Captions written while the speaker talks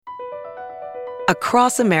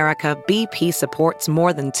Across America, BP supports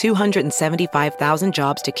more than 275,000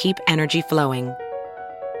 jobs to keep energy flowing.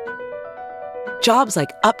 Jobs like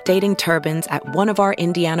updating turbines at one of our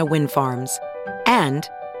Indiana wind farms and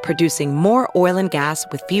producing more oil and gas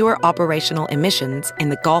with fewer operational emissions in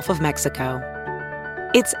the Gulf of Mexico.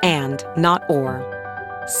 It's and, not or.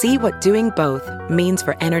 See what doing both means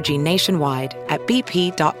for energy nationwide at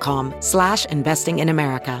bp.com/investing in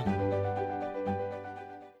America.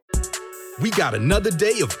 We got another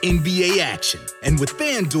day of NBA action. And with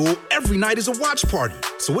FanDuel, every night is a watch party.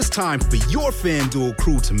 So it's time for your FanDuel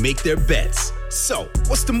crew to make their bets. So,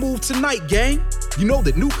 what's the move tonight, gang? You know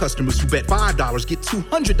that new customers who bet $5 get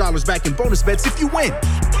 $200 back in bonus bets if you win.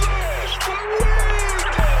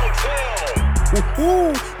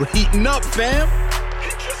 Woohoo! We're heating up, fam.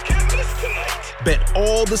 Bet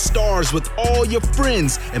all the stars with all your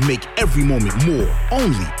friends and make every moment more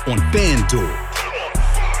only on FanDuel.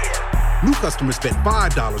 New customers bet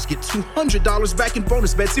 $5, get $200 back in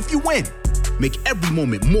bonus bets if you win. Make every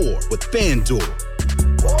moment more with FanDuel.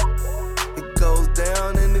 It goes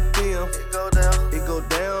down in the DM. It go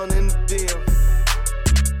down in the DM.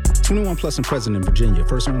 21 plus and present in Virginia.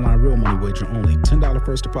 First online real money wager only. $10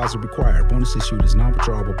 first deposit required. Bonus issued is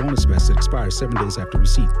non-withdrawable bonus bets that expires 7 days after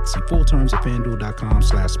receipt. See full terms at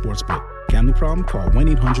FanDuel.com/sportsbook. Gambling problem? Call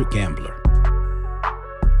 1-800-GAMBLER.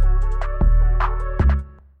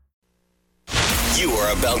 You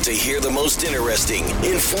are about to hear the most interesting,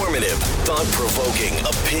 informative, thought-provoking,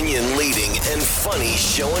 opinion-leading, and funny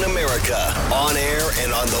show in America. On air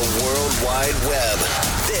and on the World Wide Web.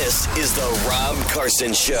 This is the Rob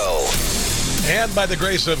Carson Show. And by the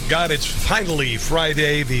grace of God, it's finally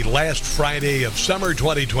Friday, the last Friday of summer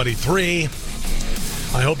 2023.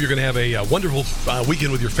 I hope you're going to have a wonderful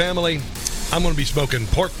weekend with your family. I'm going to be smoking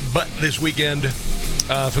pork butt this weekend.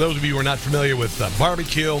 For those of you who are not familiar with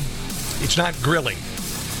barbecue, it's not grilling.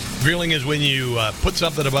 Grilling is when you put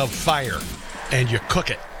something above fire and you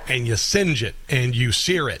cook it and you singe it and you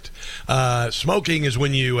sear it. Smoking is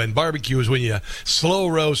when and barbecue is when you slow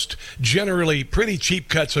roast generally pretty cheap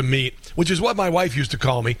cuts of meat, which is what my wife used to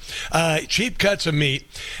call me. Cheap cuts of meat,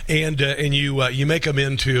 and you make them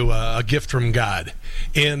into a gift from God.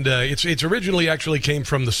 And it's originally actually came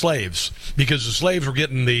from the slaves, because the slaves were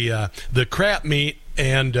getting the crap meat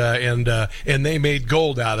and they made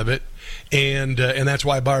gold out of it. And that's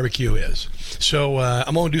why barbecue is. So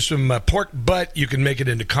I'm going to do some pork butt. You can make it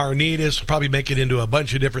into carnitas, probably make it into a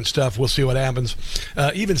bunch of different stuff. We'll see what happens.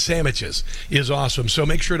 Even sandwiches is awesome. So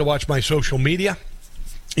make sure to watch my social media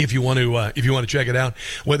if you want to check it out.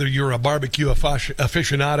 Whether you're a barbecue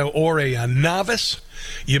aficionado or a novice,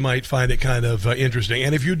 you might find it kind of interesting.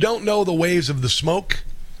 And if you don't know the ways of the smoke,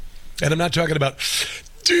 and I'm not talking about,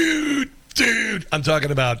 dude, I'm talking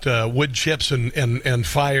about wood chips and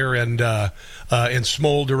fire and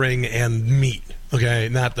smoldering and meat. Okay,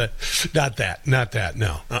 not that.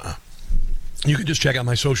 No. You can just check out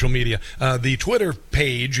my social media. The Twitter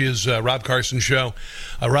page is Rob Carson Show.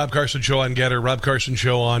 Rob Carson Show on Getter. Rob Carson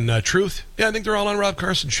Show on Truth. Yeah, I think they're all on Rob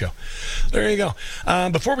Carson Show. There you go.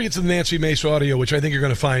 Before we get to the Nancy Mace audio, which I think you're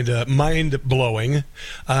going to find mind-blowing,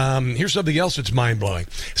 here's something else that's mind-blowing.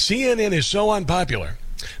 CNN is so unpopular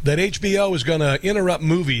that HBO is going to interrupt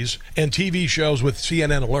movies and TV shows with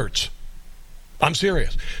CNN alerts. I'm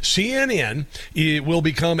serious. CNN will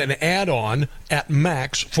become an add-on at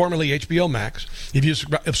Max, formerly HBO Max. If you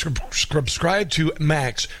subscribe to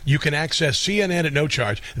Max, you can access CNN at no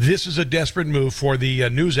charge. This is a desperate move for the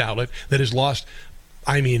news outlet that has lost.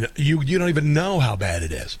 I mean, you don't even know how bad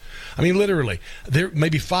it is. I mean, literally, there may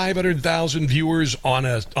be 500,000 viewers on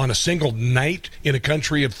a single night in a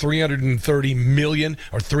country of 330 million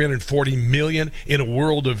or 340 million in a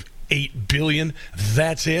world of 8 billion.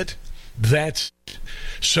 That's it.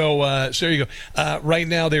 So there you go. Right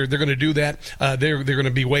now, they're going to do that. They're going to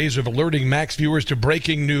be ways of alerting Max viewers to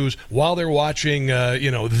breaking news while they're watching,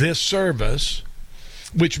 this service,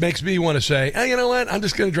 which makes me want to say, hey, you know what? I'm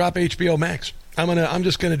just going to drop HBO Max. I'm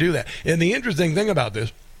just going to do that. And the interesting thing about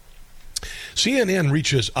this, CNN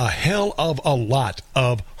reaches a hell of a lot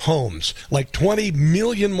of homes, like 20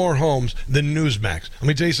 million more homes than Newsmax. Let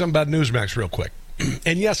me tell you something about Newsmax real quick.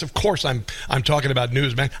 And yes, of course, I'm talking about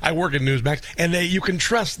Newsmax. I work at Newsmax, and you can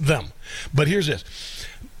trust them. But here's this.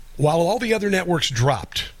 While all the other networks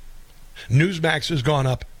dropped, Newsmax has gone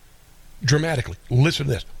up dramatically. Listen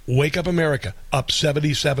to this. Wake Up America, up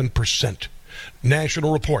 77%.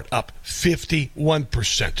 National Report, up 51%.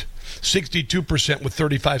 62% with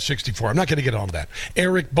 3564. I'm not going to get on to that.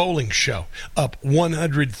 Eric Bowling Show, up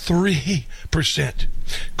 103%.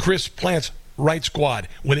 Chris Plant's Right Squad,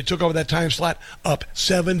 when it took over that time slot, up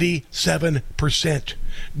 77%.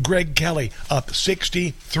 Greg Kelly, up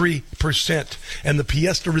 63%. And the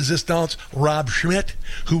pièce de résistance, Rob Schmidt,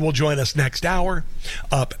 who will join us next hour,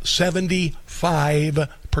 up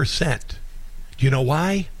 75%. You know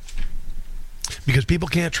why? Because people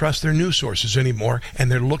can't trust their news sources anymore,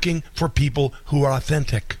 and they're looking for people who are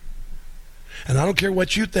authentic. And I don't care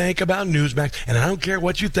what you think about Newsmax, and I don't care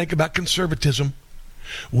what you think about conservatism.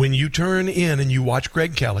 When you turn in and you watch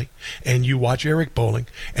Greg Kelly, and you watch Eric Bolling,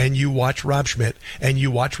 and you watch Rob Schmidt, and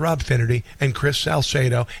you watch Rob Finnerty, and Chris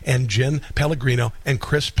Salcedo, and Jen Pellegrino, and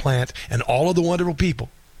Chris Plant, and all of the wonderful people,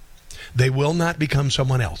 they will not become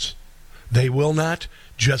someone else. They will not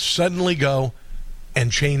just suddenly go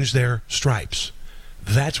and change their stripes.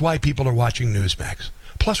 That's why people are watching Newsmax.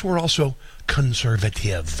 Plus, we're also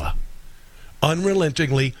conservative.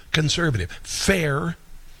 Unrelentingly conservative. Fair,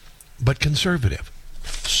 but conservative.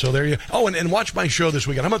 So there you go. Oh, and watch my show this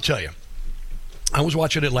weekend. I'm going to tell you. I was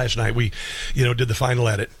watching it last night. We, did the final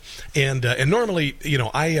edit. And normally,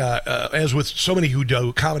 I, as with so many who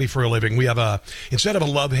do comedy for a living, we have instead of a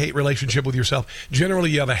love-hate relationship with yourself, generally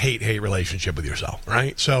you have a hate-hate relationship with yourself,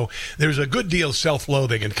 right? So there's a good deal of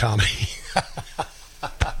self-loathing in comedy.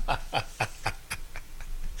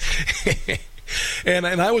 And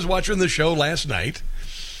I was watching the show last night,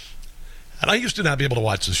 and I used to not be able to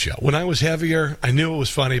watch the show. When I was heavier, I knew it was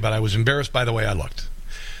funny, but I was embarrassed by the way I looked.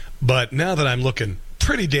 But now that I'm looking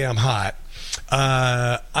pretty damn hot,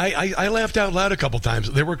 I laughed out loud a couple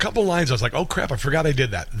times. There were a couple lines I was like, oh, crap, I forgot I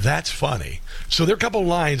did that. That's funny. So there are a couple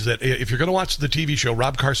lines that if you're going to watch the TV show,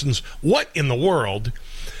 Rob Carson's What in the World,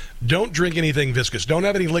 don't drink anything viscous. Don't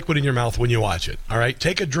have any liquid in your mouth when you watch it, all right?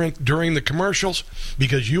 Take a drink during the commercials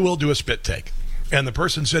because you will do a spit take. And the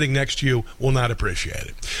person sitting next to you will not appreciate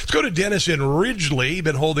it. Let's go to Dennis in Ridgely.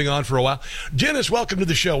 Been holding on for a while. Dennis, welcome to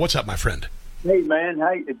the show. What's up, my friend? Hey, man.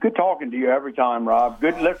 Hey, it's good talking to you every time, Rob.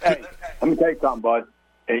 Good. Hey, let me tell you something, bud.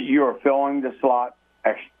 You are filling the slot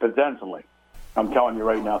exponentially. I'm telling you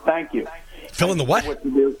right now. Thank you. Filling the what? What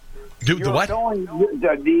you do. The what? Filling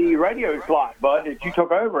the radio slot, bud. That you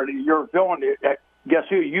took over. You're filling it. Guess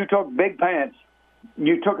who? You took Big Pants.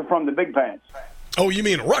 You took it from the Big Pants. Oh, you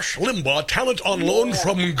mean Rush Limbaugh, talent on loan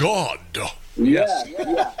from God? Yes.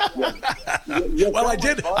 Well, I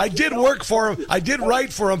did work for him. I did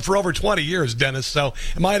write for him for over 20 years, Dennis. So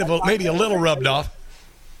it might have maybe a little rubbed off.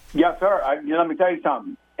 Yes, sir. Let me tell you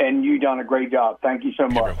something. And you done a great job. Thank you so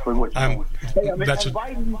much for what you're doing. Hey, I'm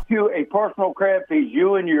inviting you to a personal crab feast.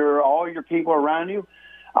 You and all your people around you.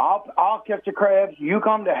 I'll catch the crabs. You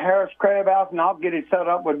come to Harris Crab House, and I'll get it set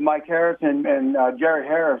up with Mike Harris and Jerry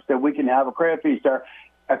Harris that we can have a crab feast there.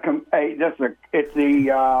 It's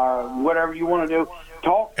the whatever you want to do.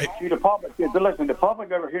 Talk to the public. Listen, the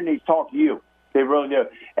public over here needs to talk to you. They really do.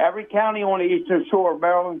 Every county on the eastern shore of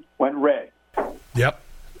Maryland went red. Yep.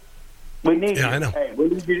 We need you. I know. Hey,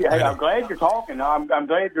 I'm glad you're talking. I'm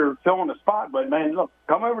glad you're filling the spot. But, man, look,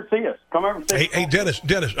 come over and see us. Hey, Dennis,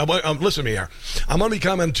 listen to me here. I'm going to be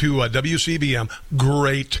coming to WCBM,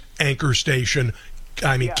 great anchor station.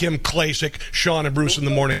 I mean, Kim Klasick, Sean and Bruce in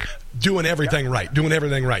the morning, doing everything right.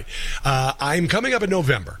 I'm coming up in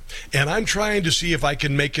November, and I'm trying to see if I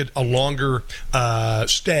can make it a longer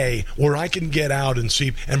stay where I can get out and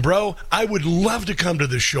see. And, bro, I would love to come to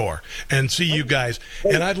the shore and see you guys.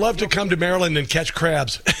 And I'd love to come to Maryland and catch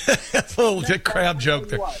crabs. That's a little crab joke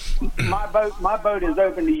there. My boat is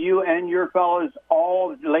open to you and your fellas,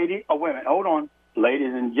 all ladies. Oh, wait a minute. Hold on.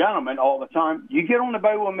 Ladies and gentlemen, all the time. You get on the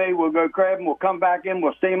boat with me, we'll go crabbing, we'll come back in,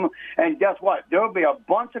 we'll steam them, and guess what? There'll be a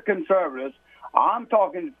bunch of conservatives. I'm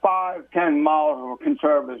talking 5-10 miles of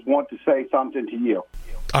conservatives want to say something to you.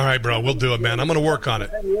 All right, bro, we'll do it, man. I'm going to work on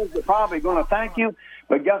it. They're probably going to thank you,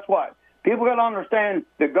 but guess what? People got to understand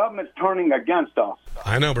the government's turning against us.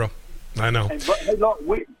 I know, bro. I know. And, hey, look,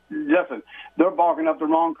 listen, they're barking up the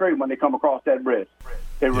wrong tree when they come across that bridge.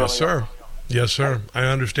 Yes, sir. Yes, sir. I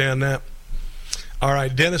understand that. All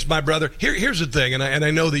right, Dennis, my brother. Here's the thing, and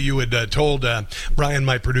I know that you had told Brian,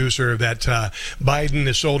 my producer, that Biden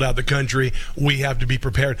has sold out the country. We have to be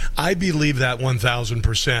prepared. I believe that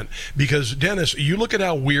 1,000%. Because, Dennis, you look at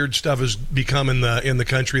how weird stuff has become in the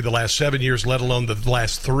country the last 7 years, let alone the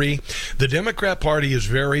last 3. The Democrat Party is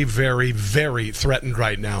very, very, very threatened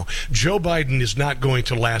right now. Joe Biden is not going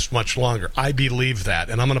to last much longer. I believe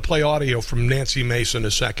that, and I'm going to play audio from Nancy Mason in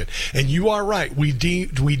a second. And you are right. We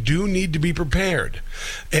do need to be prepared.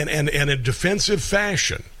 And in a defensive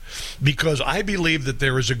fashion, because I believe that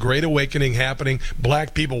there is a great awakening happening.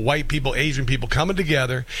 Black people, white people, Asian people coming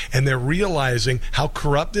together, and they're realizing how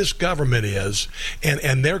corrupt this government is,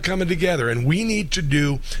 and they're coming together. And we need to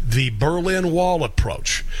do the Berlin Wall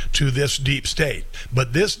approach to this deep state.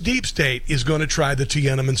 But this deep state is going to try the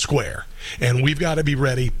Tiananmen Square, and we've got to be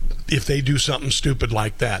ready if they do something stupid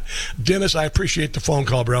like that. Dennis, I appreciate the phone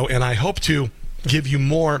call, bro, and I hope to give you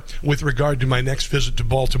more with regard to my next visit to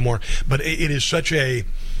Baltimore. But it is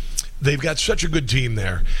they've got such a good team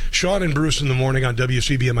there. Sean and Bruce in the morning on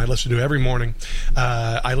WCBM, I listen to every morning.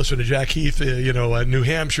 I listen to Jack Heath, New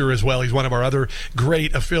Hampshire as well. He's one of our other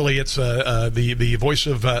great affiliates, the voice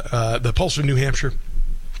of the Pulse of New Hampshire.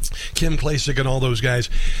 Kim Klasick and all those guys.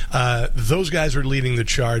 Those guys are leading the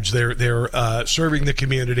charge. They're serving the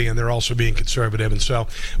community, and they're also being conservative. And so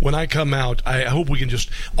when I come out, I hope we can just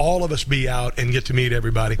all of us be out and get to meet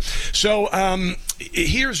everybody. So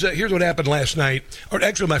here's what happened last night. Or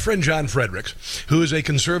actually, my friend John Fredericks, who is a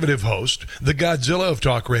conservative host, the Godzilla of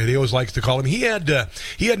talk radio, as I like to call him. He had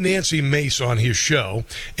Nancy Mace on his show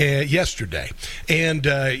yesterday, and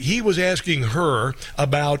he was asking her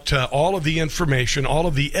about all of the information, all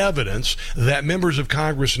of the evidence that members of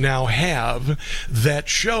Congress now have that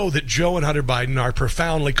show that Joe and Hunter Biden are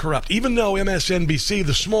profoundly corrupt, even though MSNBC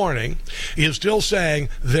this morning is still saying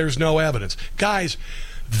there's no evidence. Guys,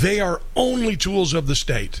 they are only tools of the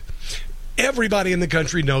state. Everybody in the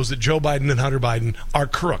country knows that Joe Biden and Hunter Biden are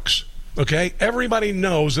crooks, okay? Everybody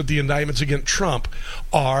knows that the indictments against Trump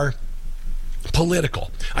are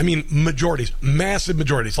political. I mean, majorities, massive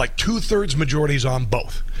majorities, like 2/3 majorities on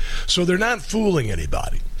both. So they're not fooling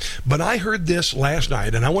anybody. But I heard this last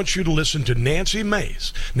night, and I want you to listen to Nancy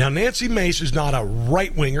Mace. Now, Nancy Mace is not a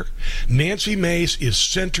right-winger. Nancy Mace is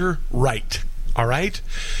center-right, all right?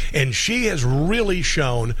 And she has really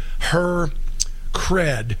shown her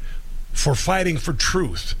cred for fighting for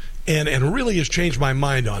truth, and really has changed my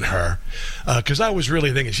mind on her, because I was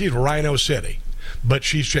really thinking she's Rhino City. But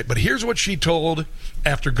here's what she told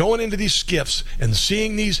after going into these skiffs and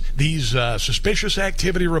seeing these suspicious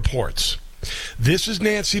activity reports. This is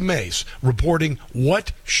Nancy Mace reporting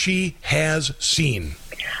what she has seen.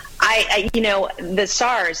 The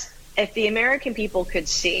SARS, if the American people could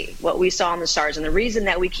see what we saw in the SARS, and the reason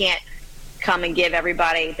that we can't come and give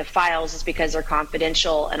everybody the files is because they're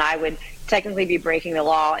confidential, and I would technically be breaking the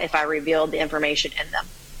law if I revealed the information in them.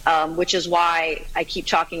 Which is why I keep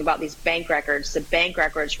talking about these bank records. The bank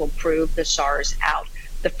records will prove the SARS out.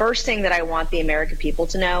 The first thing that I want the American people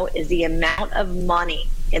to know is the amount of money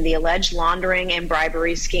in the alleged laundering and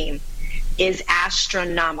bribery scheme is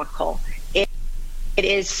astronomical. It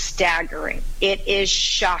is staggering. It is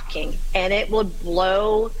shocking. And it will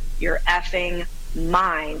blow your effing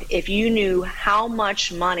mind if you knew how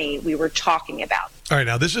much money we were talking about. All right,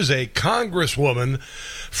 now this is a congresswoman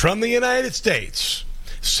from the United States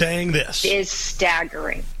saying this. It is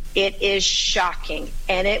staggering. It is shocking.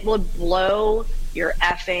 And it will blow your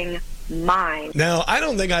effing mind. Now, I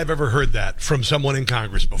don't think I've ever heard that from someone in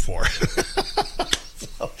Congress before.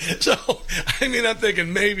 So, I mean, I'm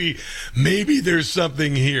thinking maybe there's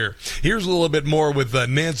something here. Here's a little bit more with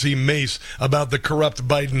Nancy Mace about the corrupt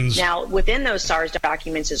Bidens. Now, within those SARS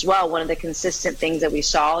documents as well, one of the consistent things that we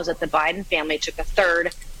saw is that the Biden family took a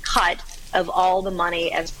third cut of all the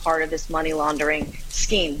money as part of this money laundering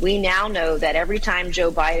scheme. We now know that every time Joe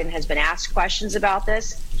Biden has been asked questions about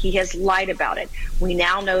this, he has lied about it. We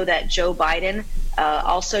now know that Joe Biden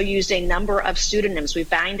also used a number of pseudonyms. We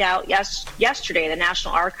found out yesterday the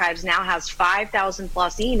National Archives now has 5,000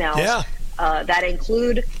 plus emails that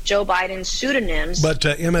include Joe Biden's pseudonyms. But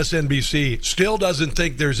MSNBC still doesn't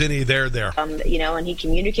think there's any there. And he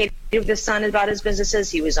communicated with his son about his businesses.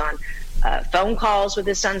 He was on phone calls with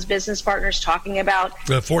his son's business partners talking about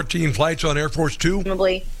 14 flights on Air Force Two,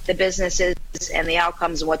 presumably the businesses and the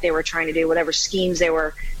outcomes and what they were trying to do, whatever schemes they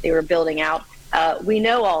were building out. We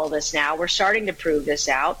know all of this now. We're starting to prove this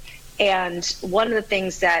out. And one of the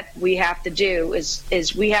things that we have to do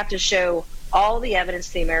is we have to show all the evidence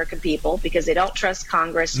to the American people, because they don't trust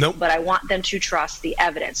Congress. Nope. But I want them to trust the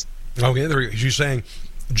evidence. Okay, she's saying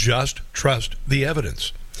just trust the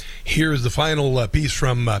evidence. Here's the final piece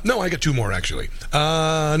from... no, I got two more, actually.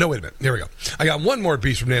 No, wait a minute. Here we go. I got one more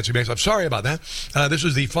piece from Nancy Mace. I'm sorry about that. This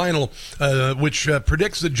is the final, which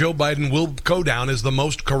predicts that Joe Biden will go down as the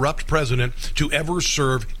most corrupt president to ever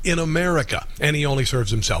serve in America. And he only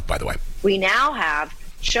serves himself, by the way. We now have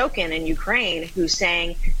Shokin in Ukraine who's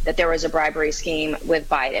saying that there was a bribery scheme with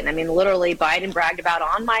Biden. I mean, literally, Biden bragged about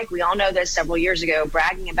on mic. We all know this several years ago,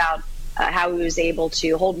 bragging about how he was able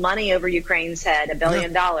to hold money over Ukraine's head, $1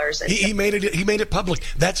 billion. He made it public.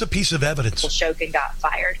 That's a piece of evidence. Shokin got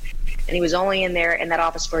fired. and he was only in that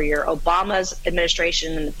office for a year. Obama's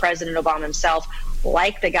administration and the President Obama himself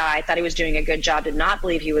liked the guy, thought he was doing a good job, did not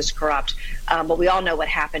believe he was corrupt. But we all know what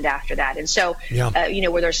happened after that. And so,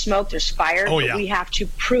 where there's smoke, there's fire. Oh, yeah. We have to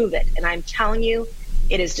prove it. And I'm telling you,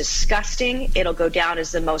 it is disgusting. He will go down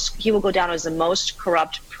as the most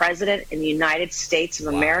corrupt president in the United States of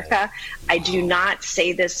America. I do not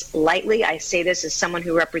say this lightly. I say this as someone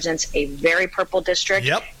who represents a very purple district,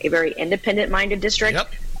 a very independent-minded district,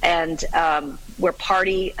 and where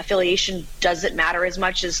party affiliation doesn't matter as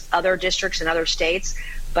much as other districts in other states.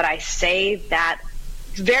 But I say that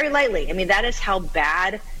very lightly. I mean, that is how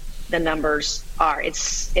bad the numbers are.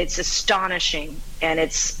 It's astonishing, and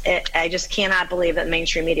I just cannot believe that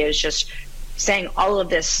mainstream media is just saying all of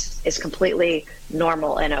this is completely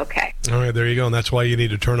normal and okay. All right, there you go, and that's why you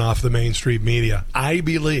need to turn off the mainstream media. I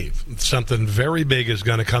believe something very big is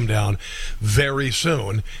going to come down very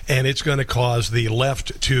soon, and it's going to cause the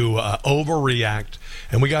left to overreact,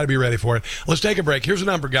 and we got to be ready for it. Let's take a break. Here's a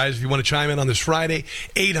number, guys, if you want to chime in on this Friday,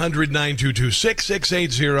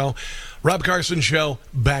 800-922-6680. Rob Carson Show,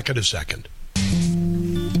 back in a second.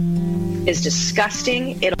 Is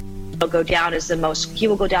disgusting. He will go down as the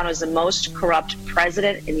most corrupt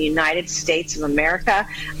president in the United States of America.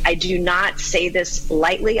 I do not say this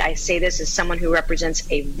lightly. I say this as someone who represents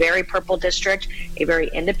a very purple district, a very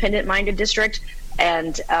independent-minded district,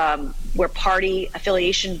 and where party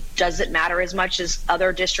affiliation doesn't matter as much as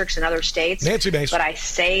other districts in other states. Nancy Mace. But I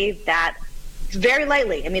say that very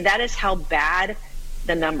lightly. I mean, that is how bad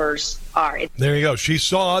the numbers are. There you go. She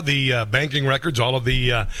saw the banking records, all of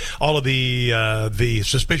the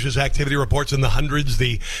suspicious activity reports in the hundreds,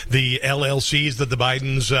 the LLCs that the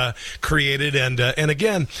Bidens created, and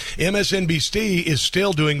again, MSNBC is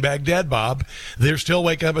still doing Baghdad Bob. They're still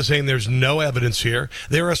waking up and saying there's no evidence here.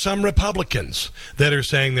 There are some Republicans that are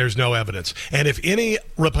saying there's no evidence, and if any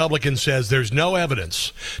Republican says there's no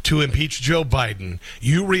evidence to impeach Joe Biden,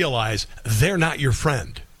 you realize they're not your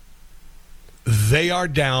friend. They are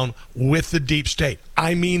down with the deep state.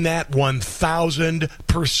 I mean that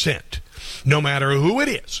 1,000%. No matter who it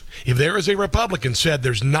is, if there is a Republican said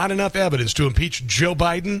there's not enough evidence to impeach Joe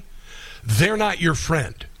Biden, they're not your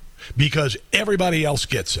friend because everybody else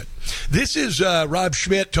gets it. This is Rob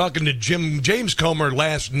Schmidt talking to James Comer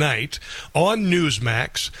last night on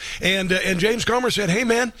Newsmax, and James Comer said, hey,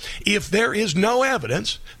 man, if there is no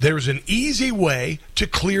evidence, there's an easy way to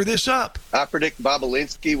clear this up. I predict Bob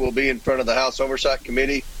Alinsky will be in front of the House Oversight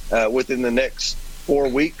Committee within the next 4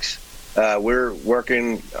 weeks. We're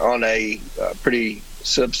working on a pretty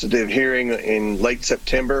substantive hearing in late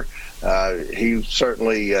September. He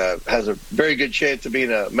certainly has a very good chance of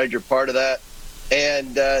being a major part of that.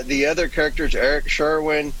 And the other characters, Eric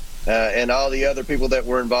Sherwin and all the other people that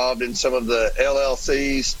were involved in some of the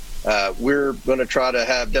LLCs, we're going to try to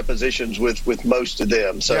have depositions with most of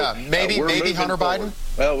them. So maybe Hunter Biden?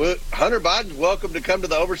 Well, Hunter Biden's welcome to come to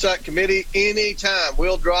the Oversight Committee anytime.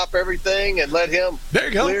 We'll drop everything and let him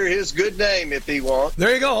clear his good name if he wants.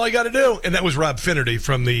 There you go. All you got to do. And that was Rob Finnerty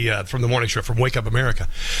from the morning show from Wake Up America.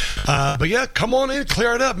 But yeah, come on in,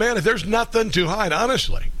 clear it up, man. If there's nothing to hide,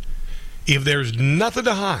 honestly, if there's nothing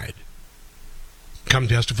to hide, come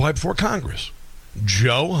testify before Congress.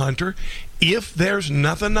 Joe Hunter, if there's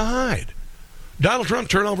nothing to hide. Donald Trump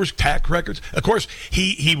turned over his tax records. Of course,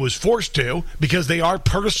 he was forced to because they are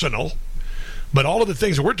personal. But all of the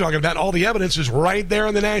things that we're talking about, all the evidence is right there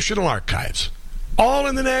in the National Archives. All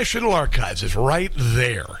in the National Archives is right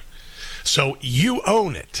there. So you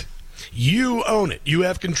own it. You own it. You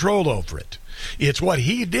have control over it. It's what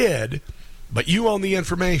he did, but you own the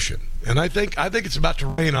information. And I think it's about to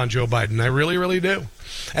rain on Joe Biden. I really, really do.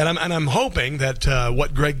 And I'm hoping that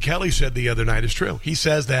what Greg Kelly said the other night is true. He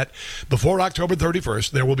says that before October 31st,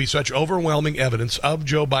 there will be such overwhelming evidence of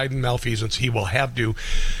Joe Biden malfeasance, he will have to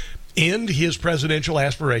end his presidential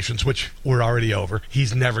aspirations, which were already over.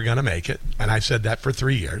 He's never going to make it. And I've said that for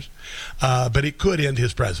 3 years. But it could end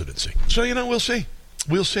his presidency. So, we'll see.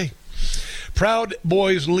 We'll see. Proud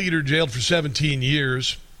Boys leader jailed for 17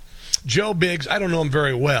 years. Joe Biggs, I don't know him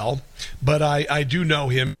very well, but I do know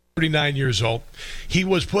him, 39 years old. He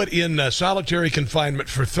was put in solitary confinement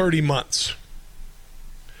for 30 months.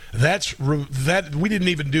 We didn't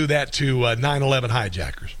even do that to 9/11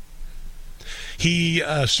 hijackers. He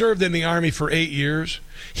served in the Army for 8 years.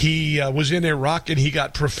 He was in Iraq, and he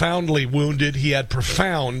got profoundly wounded. He had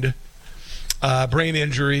profound brain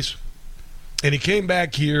injuries. And he came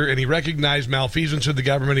back here, and he recognized malfeasance of the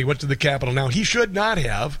government. He went to the Capitol. Now, he should not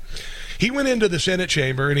have. He went into the Senate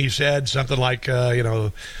chamber, and he said something like,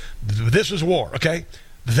 this is war, okay?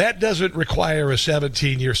 That doesn't require a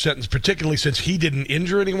 17-year sentence, particularly since he didn't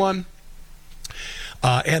injure anyone.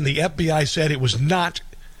 And the FBI said it was not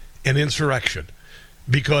an insurrection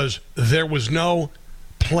because there was no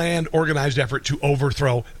planned, organized effort to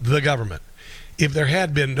overthrow the government. If there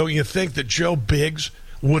had been, don't you think that Joe Biggs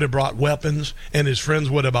would have brought weapons and his friends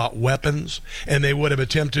would have brought weapons and they would have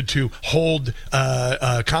attempted to hold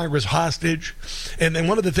Congress hostage? And then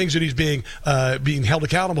one of the things that he's being held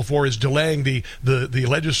accountable for is delaying the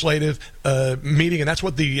legislative meeting, and that's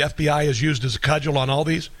what the FBI has used as a cudgel on all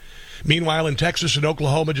these. Meanwhile, in Texas and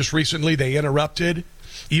Oklahoma just recently, they interrupted.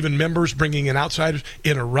 Even members bringing in outsiders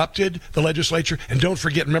interrupted the legislature. And don't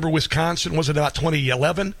forget, remember Wisconsin, was it about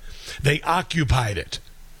 2011? They occupied it.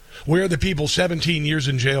 Where are the people 17 years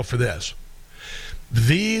in jail for this?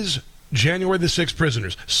 These January the 6th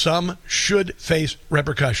prisoners, some should face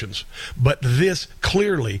repercussions, but this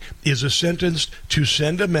clearly is a sentence to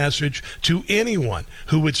send a message to anyone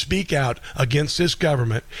who would speak out against this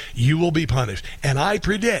government. You will be punished. And I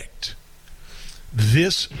predict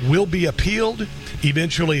this will be appealed.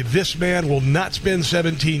 Eventually, this man will not spend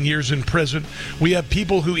 17 years in prison. We have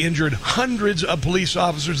people who injured hundreds of police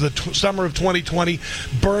officers the summer of 2020,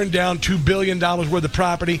 burned down $2 billion worth of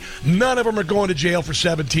property. None of them are going to jail for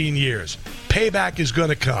 17 years. Payback is going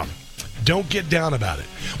to come. Don't get down about it.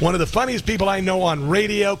 One of the funniest people I know on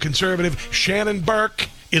radio, conservative, Shannon Burke,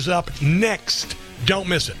 is up next. Don't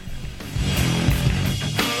miss it.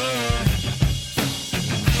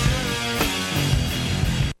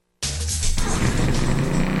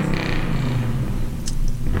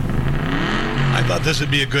 I thought this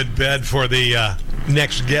would be a good bed for the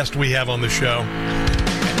next guest we have on the show.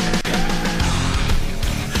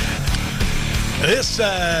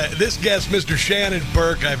 This guest, Mr. Shannon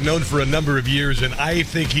Burke, I've known for a number of years, and I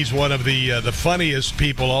think he's one of the funniest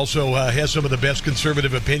people. Also has some of the best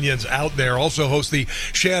conservative opinions out there. Also hosts the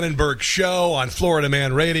Shannon Burke Show on Florida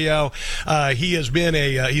Man Radio. He has been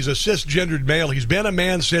he's a cisgendered male. He's been a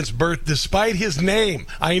man since birth, despite his name.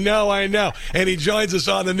 I know. And he joins us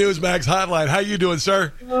on the Newsmax hotline. How you doing,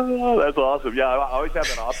 sir? Oh, that's awesome. Yeah, I always have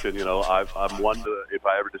that option. You know, I'm one to, if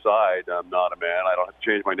I ever decide I'm not a man, I don't have to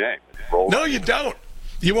change my name. No, you don't.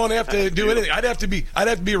 You won't have to do anything. I'd have to be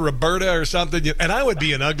a Roberta or something, and I would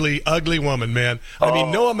be an ugly woman, man. I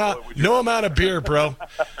mean, no amount of beer, bro.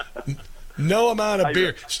 No amount of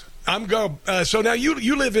beer. So now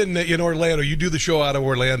you live in Orlando. You do the show out of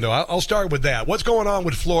Orlando. I'll start with that. What's going on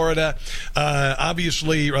with Florida?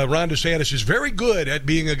 Obviously, Ron DeSantis is very good at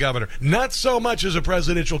being a governor. Not so much as a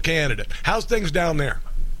presidential candidate. How's things down there?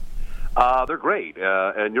 They're great,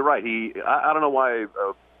 and you're right. I don't know why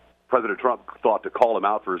President Trump thought to call him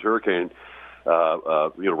out for his hurricane,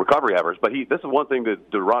 recovery efforts. But this is one thing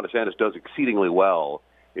that Ron DeSantis does exceedingly well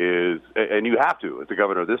is, and you have to, as the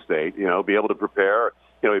governor of this state, be able to prepare.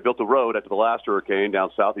 He built a road after the last hurricane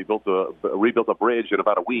down south. He rebuilt a bridge in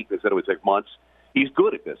about a week. They said it would take months. He's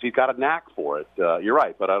good at this. He's got a knack for it. You're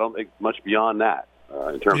right, but I don't think much beyond that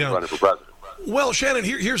in terms of running for president. Well, Shannon,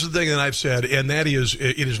 here's the thing that I've said, and that is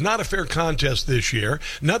it is not a fair contest this year.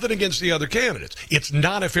 Nothing against the other candidates. It's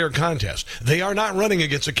not a fair contest. They are not running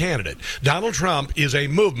against a candidate. Donald Trump is a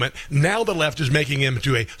movement. Now the left is making him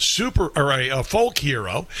to a folk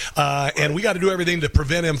hero, and we got to do everything to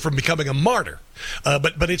prevent him from becoming a martyr.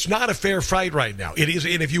 But it's not a fair fight right now. It is,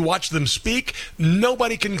 and if you watch them speak,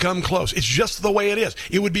 nobody can come close. It's just the way it is.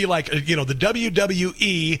 It would be like the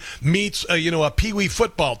WWE meets a Pee-wee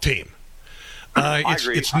football team. I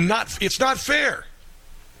agree. It's not fair.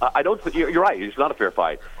 I don't. You're right. It's not a fair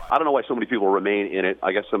fight. I don't know why so many people remain in it.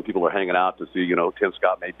 I guess some people are hanging out to see, Tim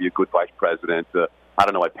Scott may be a good vice president. I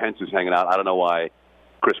don't know why Pence is hanging out. I don't know why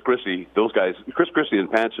Chris Christie and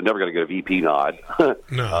Pence are never going to get a VP nod.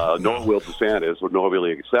 Nor will DeSantis, nor will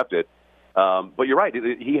he accept it. But you're right.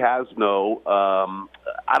 He has no.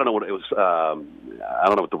 I don't know what it was. I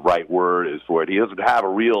don't know what the right word is for it. He doesn't have a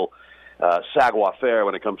real savoir-faire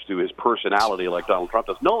when it comes to his personality like Donald Trump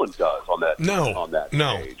does. No one does on that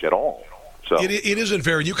stage at all. So it isn't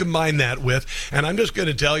fair. You combine that with, and I'm just going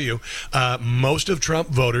to tell you, most of Trump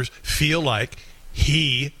voters feel like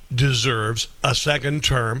he deserves a second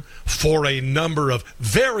term for a number of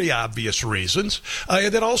very obvious reasons.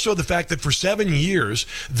 And then also the fact that for 7 years,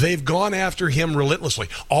 they've gone after him relentlessly.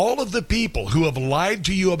 All of the people who have lied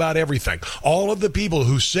to you about everything, all of the people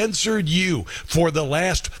who censored you for the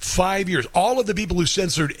last 5 years, all of the people who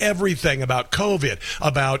censored everything about COVID,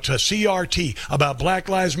 about CRT, about Black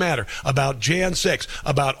Lives Matter, about Jan 6,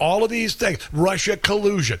 about all of these things, Russia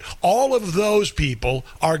collusion, all of those people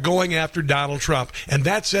are going after Donald Trump. And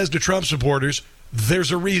that says to Trump supporters, there's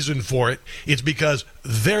a reason for it. It's because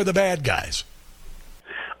they're the bad guys.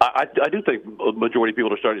 I do think a majority of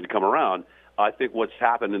people are starting to come around. I think what's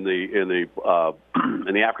happened in the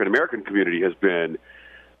African American community has been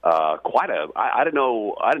I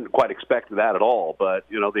didn't quite expect that at all. But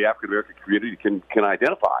the African American community can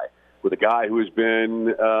identify with a guy who has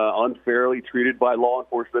been unfairly treated by law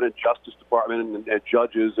enforcement and Justice Department and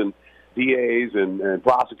judges and DAs and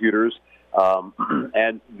prosecutors.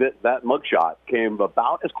 And that mugshot came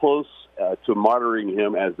about as close to martyring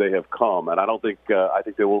him as they have come, and I think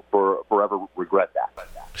they will forever regret that.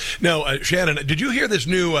 No, Shannon, did you hear this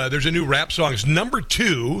new? There's a new rap song. It's number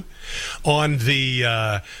 2 on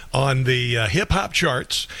the hip hop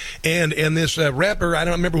charts, and this rapper, I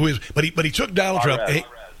don't remember who he is, but he took Donald Trump.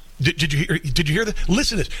 Did you hear that?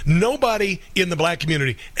 Listen to this. Nobody in the black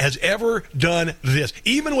community has ever done this.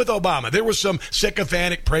 Even with Obama, there was some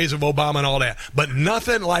sycophantic praise of Obama and all that, but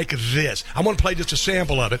nothing like this. I'm going to play just a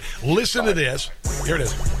sample of it. Listen to this. Here it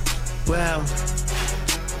is. Well,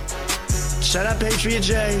 shout out Patriot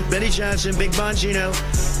J, Benny Johnson, Big Bongino,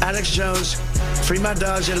 Alex Jones. Free my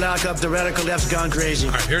dogs and lock up the radical left's gone crazy.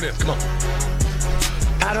 All right, here it is. Come on.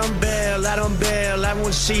 I don't bail, I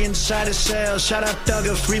won't see inside a cell. Shout out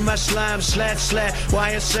Thugger, free my slime,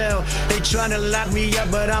 YSL. They tryna lock me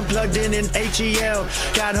up, but I'm plugged in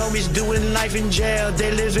ATL. Got homies doing life in jail,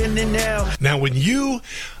 they living in hell. Now, when you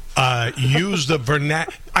use the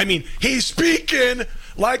vernacular, I mean, he's speaking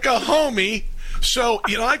like a homie, so,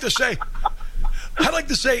 I like to say...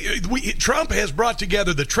 Trump has brought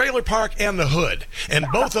together the trailer park and the hood, and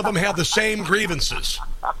both of them have the same grievances.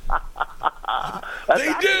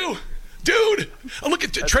 They do. Dude, look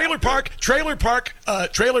at trailer park. Trailer park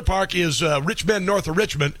is Richmond, north of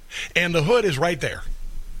Richmond, and the hood is right there.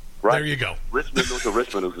 Right. There you go. Richmond, north of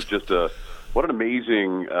Richmond is just what an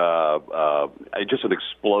amazing, just an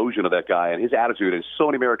explosion of that guy and his attitude. And so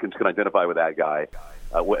many Americans can identify with that guy.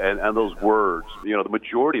 And those words, the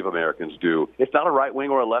majority of Americans do. It's not a right wing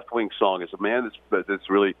or a left wing song. It's a man that's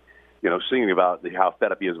really, singing about how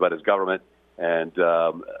fed up he is about his government, and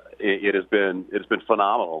it has been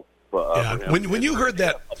phenomenal. When you heard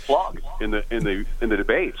that, a plug in the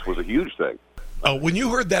debates was a huge thing. When you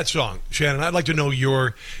heard that song, Shannon, I'd like to know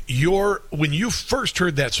your when you first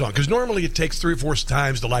heard that song, because normally it takes 3 or 4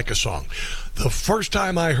 times to like a song. The first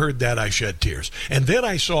time I heard that, I shed tears. And then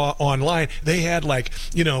I saw online, they had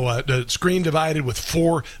the screen divided with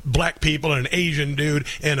 4 black people and an Asian dude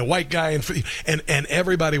and a white guy, and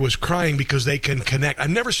everybody was crying because they can connect. I've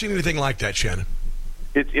never seen anything like that, Shannon.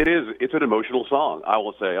 It's an emotional song. I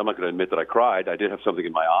will say, I'm not going to admit that I cried. I did have something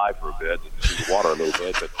in my eye for a bit, the water a little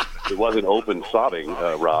bit, but it wasn't open sobbing,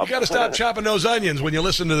 Rob. You got to stop chopping those onions when you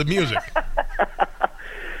listen to the music.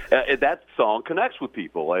 That song connects with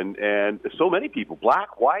people, and so many people,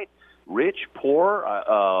 black, white, rich, poor,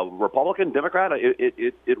 Republican, Democrat.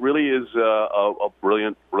 It really is a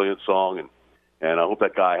brilliant song, and I hope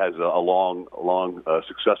that guy has a long,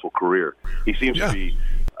 successful career. He seems to be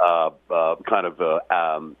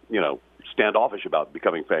standoffish about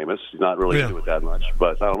becoming famous. He's not really into it that much,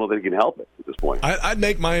 but I don't know that he can help it at this point. I'd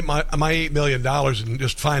make my $8 million and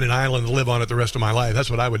just find an island to live on it the rest of my life. That's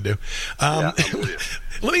what I would do.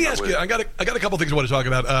 Let me ask you, I got a couple things I want to talk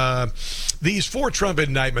about. These 4 Trump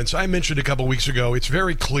indictments, I mentioned a couple weeks ago, it's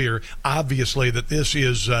very clear, obviously, that this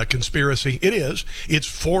is conspiracy. It is. It's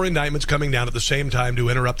 4 indictments coming down at the same time to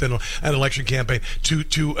interrupt an election campaign,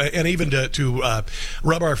 and even to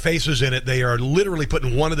rub our faces in it. They are literally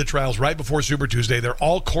putting one of the trials right before Super Tuesday. They're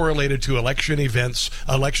all correlated to election events,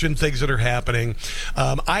 election things that are happening.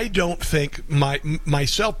 I don't think,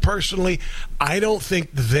 myself personally, I don't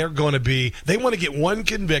think they're going to be, they want to get one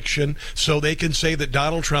conviction so they can say that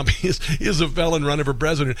Donald Trump is a felon running for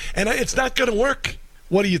president, and it's not going to work.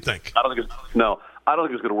 What do you think? I don't think it's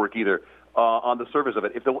going to work either. On the surface of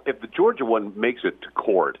it, if the Georgia one makes it to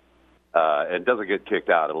court and doesn't get kicked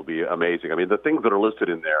out, it'll be amazing. I mean, the things that are listed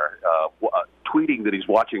in there, tweeting that he's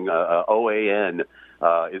watching OAN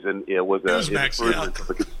was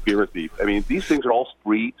a conspiracy. I mean, these things are all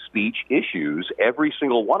free speech issues, every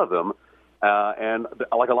single one of them. And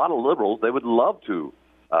like a lot of liberals, they would love to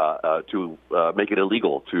make it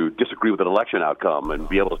illegal to disagree with an election outcome and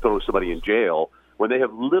be able to throw somebody in jail when they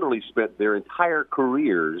have literally spent their entire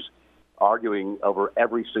careers arguing over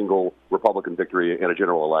every single Republican victory in a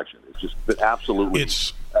general election. It's just absolutely.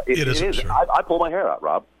 It is. I pull my hair out,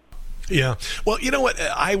 Rob. Yeah. Well, you know what?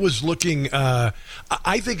 I was looking.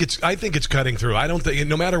 I think it's cutting through. I don't think,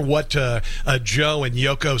 no matter what Joe and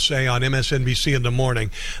Yoko say on MSNBC in the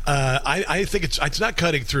morning, I think it's not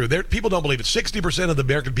cutting through. People don't believe it. 60% of the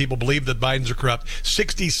American people believe that Biden's are corrupt.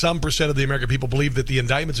 60-some% of the American people believe that the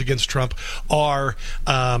indictments against Trump are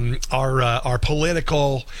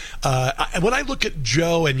political. When I look at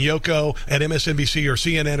Joe and Yoko at MSNBC or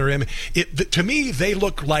CNN or to me, they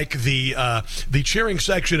look like the cheering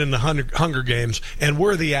section in the Hunger Games, and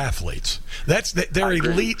we're the athletes. They're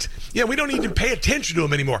elite. Yeah, we don't even pay attention to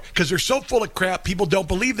them anymore because they're so full of crap. People don't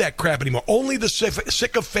believe that crap anymore. Only the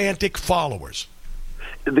sycophantic followers.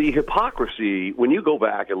 The hypocrisy, when you go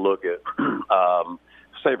back and look at,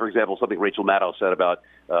 say, for example, something Rachel Maddow said about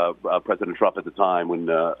President Trump at the time when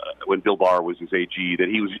Bill Barr was his AG, that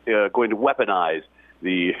he was going to weaponize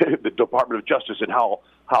the Department of Justice and how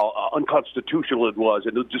unconstitutional it was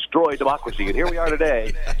and to destroy democracy. And here we are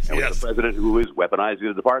today, and we have a president who is weaponizing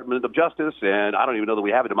the Department of Justice, and I don't even know that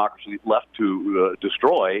we have a democracy left to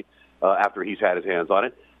destroy after he's had his hands on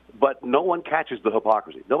it. But no one catches the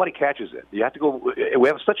hypocrisy. Nobody catches it. You have to go. We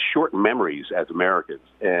have such short memories as Americans,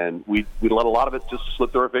 and we let a lot of it just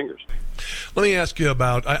slip through our fingers. Let me ask you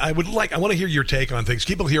about. I want to hear your take on things.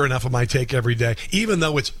 People hear enough of my take every day, even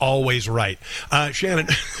though it's always right. Shannon.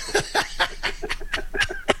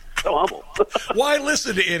 So humble. Why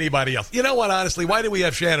listen to anybody else? You know what? Honestly, why did we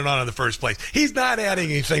have Shannon on in the first place? He's not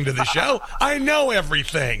adding anything to the show. I know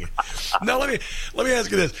everything. Now let me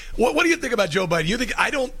ask you this: what do you think about Joe Biden? You think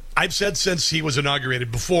I've said since he was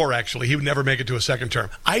inaugurated before. Actually, he would never make it to a second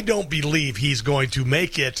term. I don't believe he's going to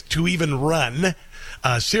make it to even run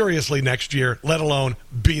seriously next year, let alone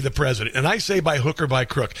be the president. And I say by hook or by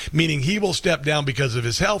crook, meaning he will step down because of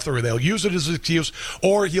his health, or they'll use it as an excuse,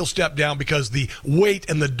 or he'll step down because the weight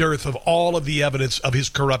and the dearth of all of the evidence of his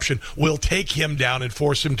corruption will take him down and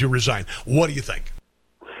force him to resign. What do you think?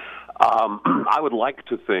 I would like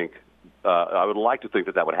to think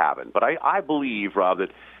that would happen. But I believe, Rob, that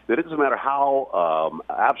it doesn't matter how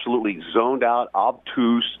absolutely zoned out,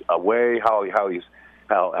 obtuse, away, how he's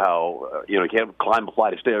how he can't climb a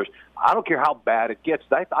flight of stairs. I don't care how bad it gets.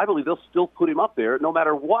 I believe they'll still put him up there no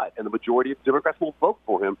matter what, and the majority of Democrats will vote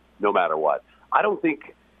for him no matter what. I don't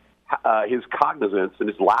think his cognizance and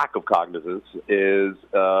his lack of cognizance is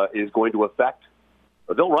going to affect.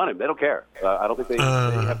 They'll run him. They don't care. I don't think they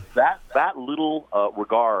have that little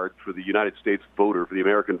regard for the United States voter, for the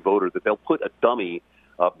American voter, that they'll put a dummy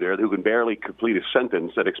up there who can barely complete a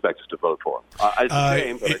sentence and expects us to vote for him. It's a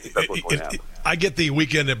shame, but I think that's what's going to happen. I get the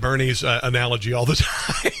Weekend at Bernie's analogy all the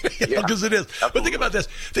time, because it is. Absolutely. But think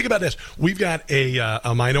about this. We've got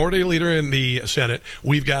a minority leader in the Senate.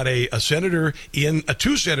 We've got a senator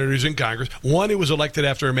two senators in Congress. One who was elected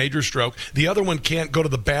after a major stroke. The other one can't go to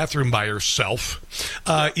the bathroom by herself.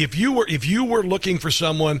 If you were looking for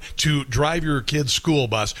someone to drive your kid's school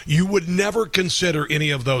bus, you would never consider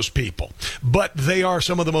any of those people. But they are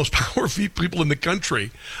some of the most powerful people in the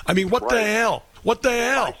country. I mean, what the hell? What the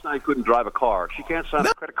hell? Einstein couldn't drive a car. She can't sign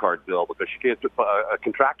a credit card bill because she can't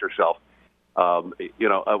contract herself.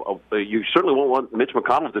 You certainly won't want Mitch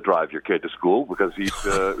McConnell to drive your kid to school because he's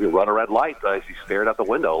run a red light as he stared out the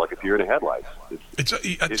window like a deer in the headlights.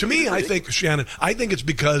 To me, I think, Shannon, it's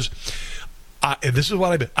because, and this is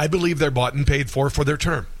what I believe they're bought and paid for their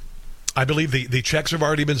term. I believe the checks have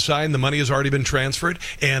already been signed, the money has already been transferred,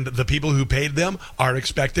 and the people who paid them are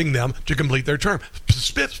expecting them to complete their term.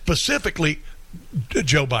 Specifically,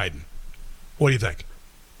 Joe Biden. What do you think?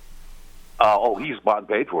 He's bought and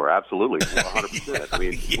paid for, absolutely, 100%. I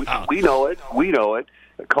mean, we know it. We know it.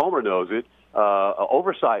 Comer knows it.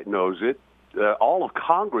 Oversight knows it. All of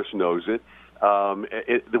Congress knows it.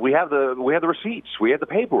 We have the receipts. We have the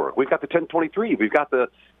paperwork. We've got the 1023. We've got the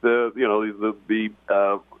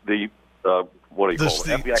what do you call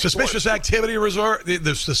it? FBI suspicious activity resort,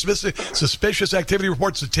 the suspicious activity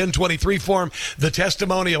reports, the 1023 form, the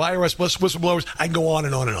testimony of IRS whistleblowers. I can go on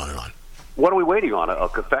and on and on and on. What are we waiting on? A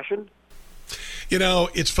confession? You know,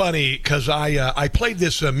 it's funny because I played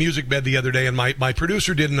this music bed the other day, and my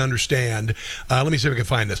producer didn't understand. Let me see if I can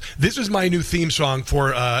find this. This is my new theme song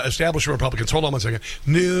for Establishment Republicans. Hold on one second.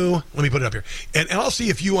 Let me put it up here. And I'll see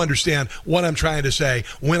if you understand what I'm trying to say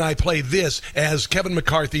when I play this as Kevin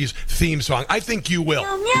McCarthy's theme song. I think you will.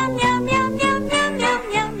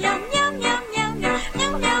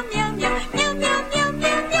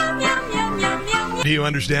 Do you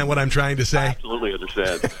understand what I'm trying to say? I absolutely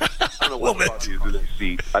understand. I don't know what Bucky's in his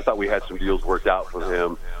seat. I thought we had some deals worked out for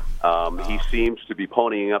him. He seems to be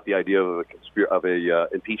ponying up the idea of a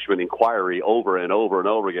impeachment inquiry over and over and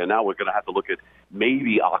over again. Now we're going to have to look at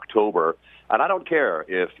maybe October. And I don't care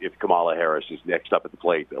if Kamala Harris is next up at the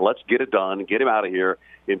plate. Let's get it done, get him out of here,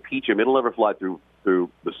 impeach him. It'll never fly through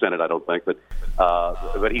the Senate, I don't think, but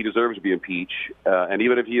he deserves to be impeached. And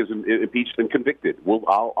even if he is impeached and convicted,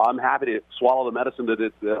 I'm happy to swallow the medicine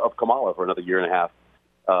of Kamala for another year and a half.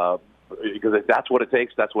 Because if that's what it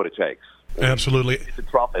takes, that's what it takes. Absolutely. It's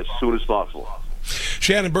Trump as soon as possible.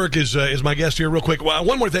 Shannon Burke is my guest here. Real quick,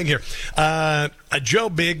 one more thing here. Joe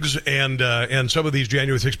Biggs and some of these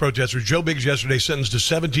January 6 protesters. Joe Biggs yesterday sentenced to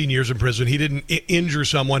 17 years in prison. He didn't injure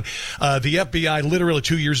someone. The FBI literally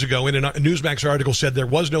 2 years ago in a Newsmax article said there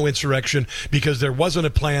was no insurrection because there wasn't a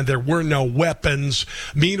plan. There were no weapons.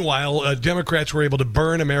 Meanwhile, Democrats were able to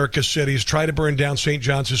burn America's cities, try to burn down St.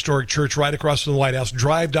 John's Historic Church right across from the White House,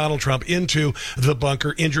 drive Donald Trump into the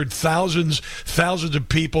bunker, injured thousands of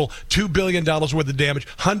people, $2 billion worth of damage,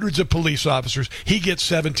 hundreds of police officers. He gets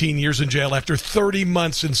 17 years in jail after 30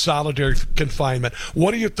 months in solitary confinement.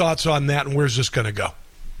 What are your thoughts on that, and where's this going to go?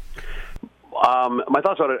 My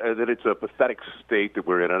thoughts on it are that it's a pathetic state that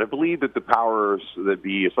we're in, and I believe that the powers that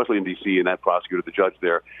be, especially in D.C. and that prosecutor, the judge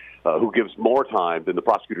there, who gives more time than the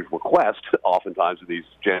prosecutors request, oftentimes in these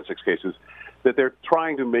Jan 6 cases, that they're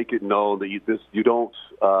trying to make it known that this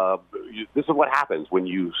is what happens when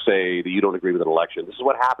you say that you don't agree with an election. This is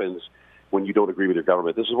what happens when you don't agree with your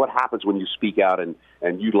government. This is what happens when you speak out and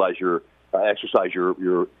utilize exercise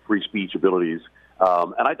your free speech abilities.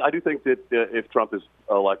 And I do think that if Trump is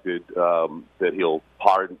elected, that he'll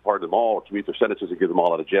pardon them all, commute their sentences, and get them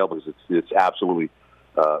all out of jail, because it's absolutely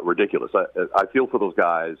ridiculous. I feel for those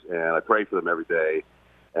guys, and I pray for them every day.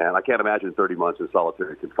 And I can't imagine 30 months in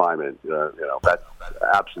solitary confinement. That's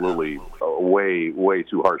absolutely way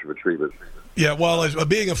too harsh of a treatment. Yeah, well, as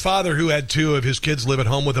being a father who had two of his kids live at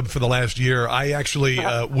home with him for the last year, I actually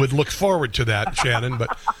would look forward to that, Shannon,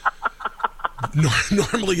 but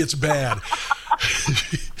normally it's bad.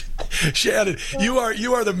 Shannon, you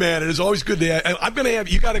are the man. It is always good to I'm going to have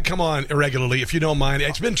you got to come on regularly if you don't mind.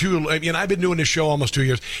 It's been I've been doing this show almost 2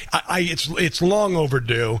 years. It's long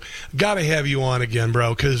overdue. Got to have you on again,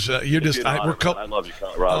 bro, because you're just. I love you,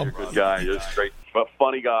 Rob. You're a good guy. You're just great,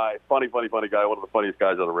 funny guy, funny guy. One of the funniest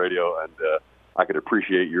guys on the radio, and I could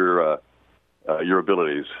appreciate your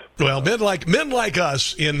abilities. Well, men like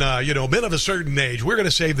us, in men of a certain age, we're going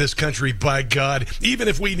to save this country. By God, even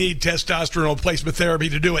if we need testosterone replacement therapy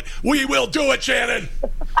to do it, we will do it, Shannon.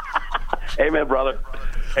 Amen, brother.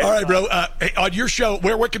 All right, bro. On your show,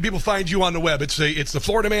 where can people find you on the web? It's the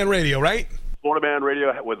Florida Man Radio, right? Florida Man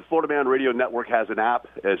Radio. Well, the Florida Man Radio Network has an app.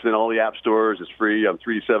 It's in all the app stores. It's free.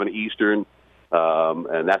 3 to 7 Eastern.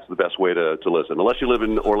 And that's the best way to listen, unless you live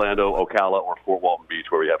in Orlando, Ocala, or Fort Walton Beach,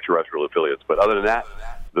 where we have terrestrial affiliates. But other than that,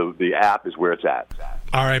 the app is where it's at.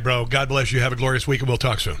 All right, bro. God bless you. Have a glorious week, and we'll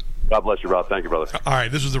talk soon. God bless you, Rob. Thank you, brother. All right,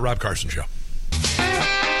 this is the Rob Carson Show.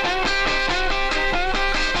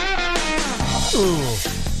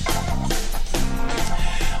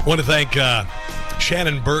 I want to thank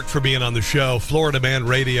Shannon Burke for being on the show, Florida Man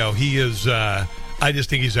Radio. He is... I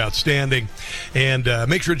just think he's outstanding. And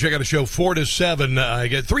make sure to check out the show 4 to 7. I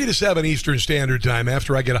get 3 to 7 Eastern Standard Time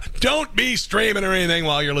after I get on. Don't be streaming or anything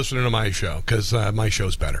while you're listening to my show, because my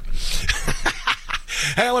show's better.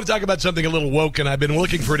 Hey, I want to talk about something a little woke, and I've been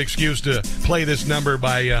looking for an excuse to play this number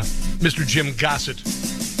by Mr. Jim Gossett,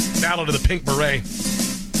 Ballad of the Pink Beret.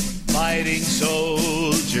 Fighting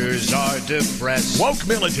soldiers are depressed. Woke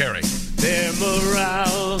military. Their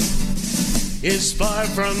morale is far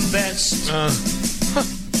from best.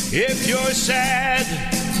 If you're sad,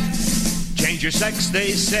 change your sex,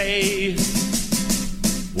 they say.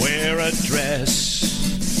 Wear a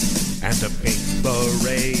dress and a pink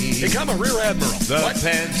beret. Become a rear admiral. The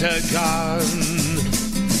Pentagon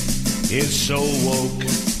is so woke.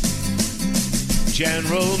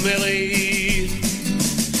 General Milley,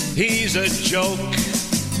 he's a joke.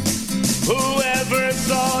 Whoever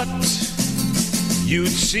thought you'd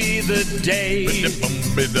see the day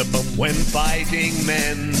when fighting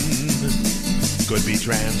men could be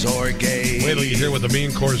trans or gay. Wait till you hear what the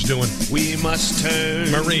Marine Corps is doing. We must turn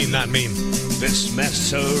Marine, not mean. This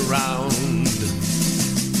mess around,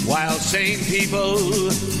 while sane people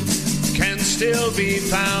can still be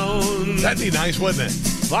found. That'd be nice, wouldn't it?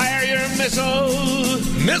 Fire your missile.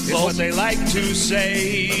 Missiles? Is what they like to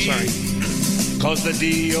say. I'm sorry. 'Cause the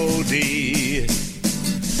DOD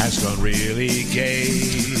has gone really gay.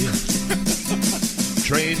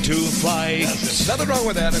 Trained to fight. Nothing wrong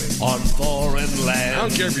with that. On foreign land. I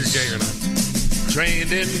don't care if you're gay or not.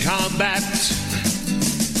 Trained in combat,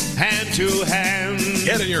 hand to hand.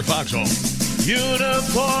 Get in your foxhole.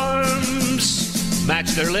 Uniforms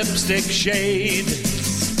match their lipstick shade.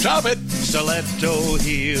 Stop it. Stiletto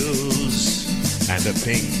heels and a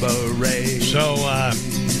pink beret. So,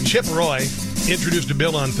 Chip Roy introduced a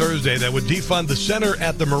bill on Thursday that would defund the center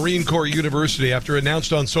at the Marine Corps University after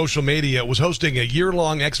announced on social media it was hosting a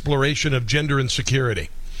year-long exploration of gender insecurity.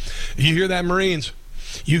 You hear that, Marines?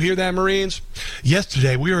 You hear that, Marines?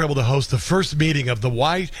 Yesterday, we were able to host the first meeting of the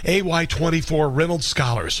AY24 Reynolds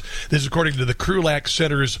Scholars. This is according to the Krulak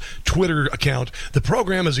Center's Twitter account. The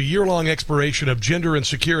program is a year-long exploration of gender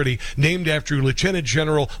insecurity named after Lieutenant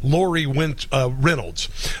General Lori Reynolds.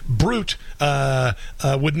 Brute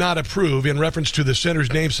would not approve in reference to the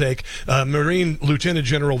center's namesake, Marine Lieutenant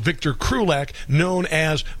General Victor Krulak, known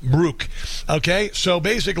as Brooke. Okay, so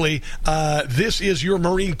basically, this is your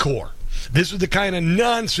Marine Corps. This is the kind of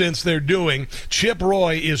nonsense they're doing. Chip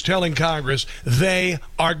Roy is telling Congress they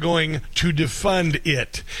are going to defund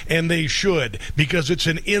it, and they should, because it's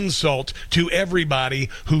an insult to everybody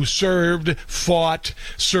who served, fought,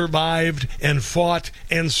 survived, and fought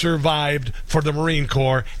and survived for the Marine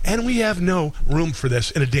Corps, and we have no room for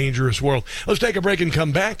this in a dangerous world. Let's take a break and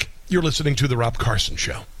come back. You're listening to The Rob Carson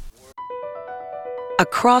Show.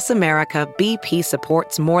 Across America, BP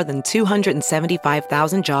supports more than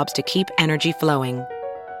 275,000 jobs to keep energy flowing.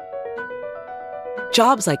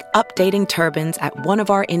 Jobs like updating turbines at one of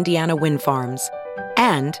our Indiana wind farms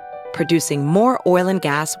and producing more oil and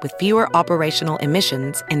gas with fewer operational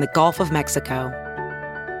emissions in the Gulf of Mexico.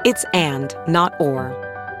 It's and, not or.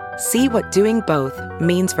 See what doing both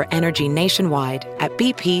means for energy nationwide at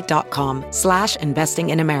bp.com/investing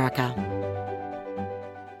in America.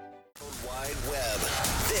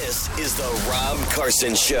 Is the Rob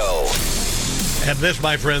Carson Show. And this,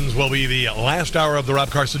 my friends, will be the last hour of the Rob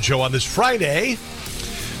Carson Show on this Friday.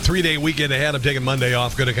 3-day weekend ahead. I'm taking Monday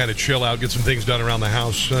off. Going to kind of chill out, get some things done around the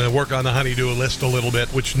house, work on the honey-do list a little bit,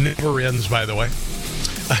 which never ends, by the way.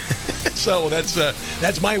 So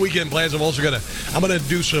that's my weekend plans. I'm gonna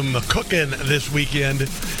do some cooking this weekend.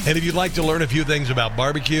 And if you'd like to learn a few things about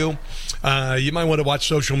barbecue, you might want to watch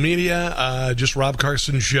social media. Just Rob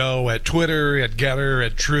Carson Show at Twitter, at Getter,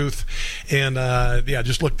 at Truth, and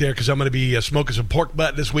just look there because I'm going to be smoking some pork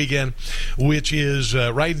butt this weekend, which is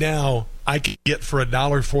right now I can get for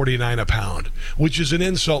 $1.49 a pound, which is an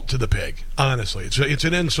insult to the pig. Honestly, it's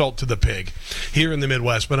an insult to the pig here in the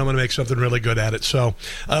Midwest. But I'm going to make something really good at it. So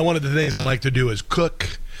one of the things I like to do is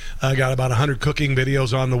cook. I got about 100 cooking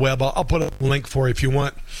videos on the web. I'll put a link for you if you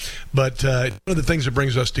want. But one of the things that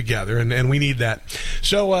brings us together, and we need that.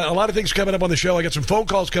 So a lot of things coming up on the show. I got some phone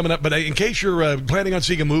calls coming up. But in case you're planning on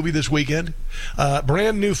seeing a movie this weekend,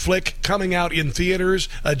 brand new flick coming out in theaters.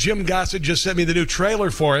 Jim Gossett just sent me the new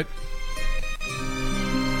trailer for it.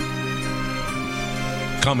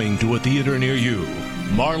 Coming to a theater near you,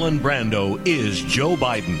 Marlon Brando is Joe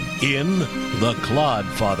Biden in The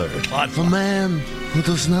Clodfather. A man who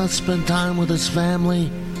does not spend time with his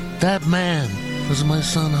family, that man was my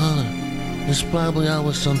son Hunter. He's probably out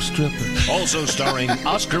with some stripper. Also starring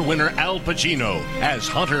Oscar winner Al Pacino as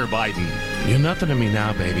Hunter Biden. You're nothing to me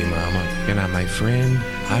now, baby mama. You're not my friend.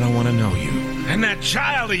 I don't want to know you. And that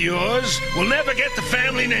child of yours will never get the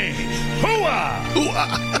family name. Hooah!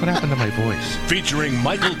 Hooah! What happened to my voice? Featuring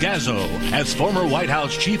Michael Gazzo as former White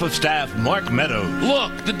House Chief of Staff Mark Meadows.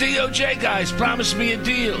 Look, the DOJ guys promised me a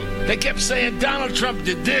deal. They kept saying Donald Trump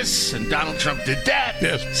did this and Donald Trump did that.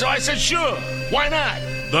 Yes. So I said, sure, why not?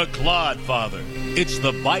 The Clodfather. It's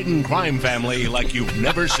the Biden crime family like you've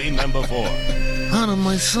never seen them before. Hunter,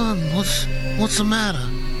 my son, what's the matter?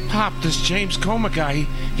 Pop, this James Comer guy,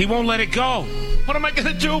 he won't let it go. What am I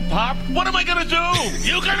going to do, Pop? What am I going to do?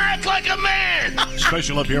 You can act like a man!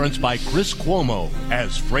 Special appearance by Chris Cuomo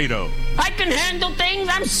as Fredo. I can handle things.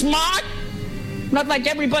 I'm smart. Not like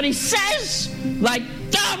everybody says. Like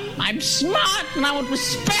dumb. I'm smart and I want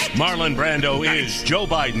respect. Marlon Brando is Joe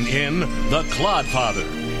Biden in The Clodfather.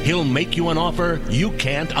 He'll make you an offer you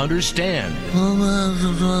can't understand.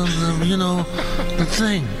 The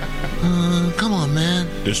thing. Come on, man.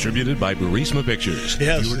 Distributed by Burisma Pictures.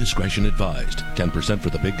 Yes. Viewer discretion advised. 10% for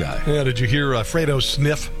the big guy. Yeah, did you hear Fredo's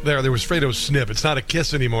sniff? There was Fredo's sniff. It's not a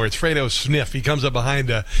kiss anymore. It's Fredo's sniff. He comes up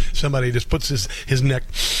behind somebody, just puts his neck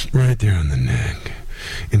right there on the neck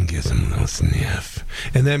and gives him a little sniff.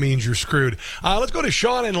 And that means you're screwed. Let's go to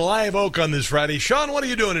Sean in Live Oak on this Friday. Sean, what are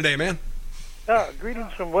you doing today, man?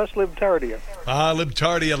 Greetings from West Libtardia.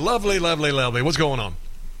 Libtardia. Lovely, lovely, lovely. What's going on?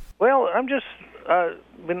 Well, I'm just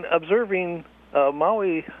been observing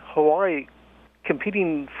Maui, Hawaii,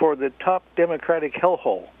 competing for the top Democratic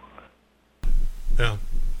hellhole. Yeah.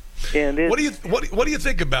 And what do you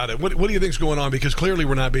think about it? What do you think's going on? Because clearly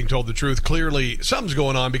we're not being told the truth. Clearly something's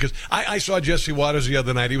going on, because I saw Jesse Waters the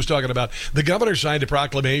other night. He was talking about the governor signed a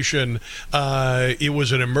proclamation. It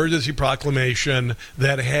was an emergency proclamation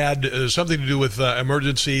that had something to do with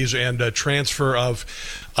emergencies and transfer of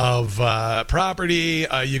property.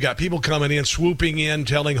 You got people coming in, swooping in,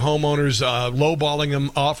 telling homeowners, lowballing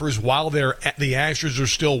them offers while the ashes are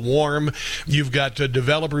still warm. You've got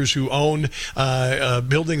developers who own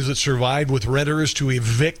buildings that survived with renters to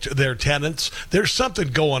evict their tenants. There's something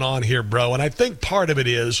going on here, bro, and I think part of it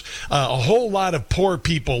is a whole lot of poor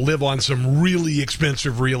people live on some really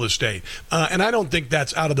expensive real estate, and I don't think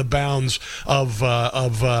that's out of the bounds of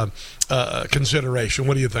consideration.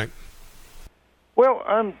 What do you think? Well,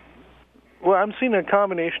 I'm seeing a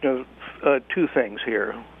combination of two things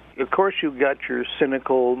here. Of course, you've got your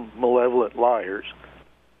cynical, malevolent liars,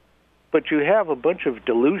 but you have a bunch of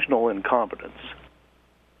delusional incompetence.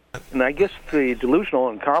 And I guess the delusional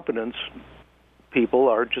incompetence people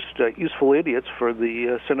are just useful idiots for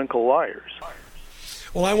the cynical liars.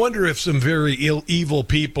 Well, I wonder if some very evil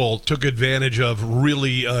people took advantage of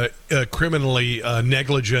really criminally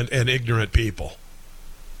negligent and ignorant people.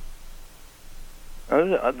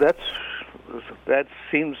 That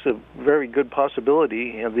seems a very good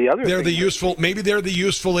possibility. And the other maybe they're the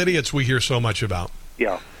useful idiots we hear so much about.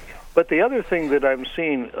 Yeah. But the other thing that I'm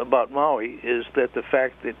seeing about Maui is that the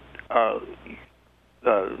fact that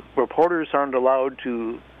reporters aren't allowed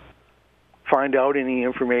to find out any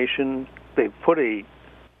information. They've put a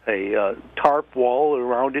tarp wall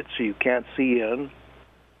around it so you can't see in.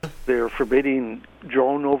 They're forbidding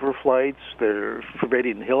drone overflights. They're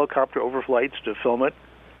forbidding helicopter overflights to film it.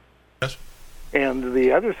 Yes. And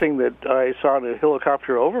the other thing that I saw in a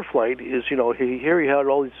helicopter overflight is, here you had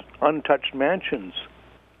all these untouched mansions.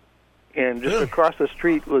 And just across the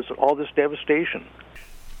street was all this devastation.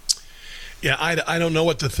 Yeah, I don't know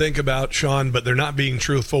what to think about, Sean, but they're not being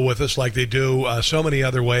truthful with us like they do so many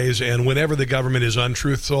other ways. And whenever the government is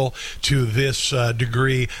untruthful to this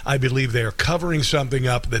degree, I believe they are covering something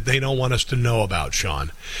up that they don't want us to know about,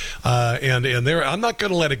 Sean. And I'm not going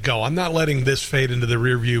to let it go. I'm not letting this fade into the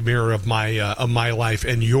rearview mirror of my life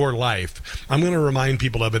and your life. I'm going to remind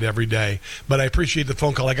people of it every day. But I appreciate the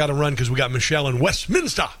phone call. I got to run because we got Michelle in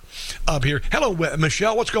Westminster up here. Hello,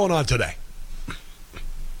 Michelle. What's going on today?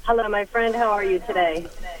 Hello, my friend. How are you today?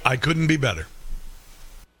 I couldn't be better.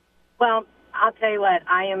 Well, I'll tell you what.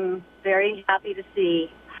 I am very happy to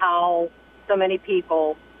see how so many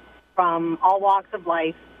people from all walks of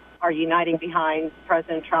life are uniting behind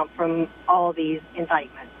President Trump from all of these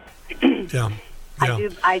indictments. Yeah.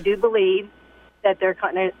 I do believe that they're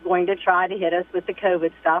going to try to hit us with the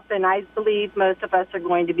COVID stuff, and I believe most of us are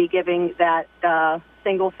going to be giving that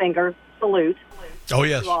single finger salute. Oh,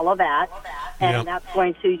 yes. To all of that, and that's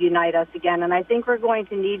going to unite us again. And I think we're going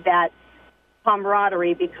to need that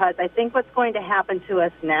camaraderie, because I think what's going to happen to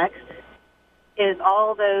us next is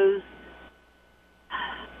all those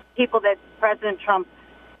people that President Trump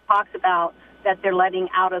talks about that they're letting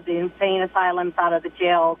out of the insane asylums, out of the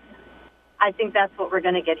jails. I think that's what we're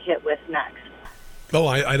going to get hit with next. Oh,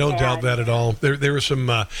 I don't doubt that at all. There is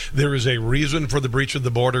a reason for the breach of the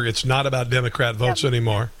border. It's not about Democrat votes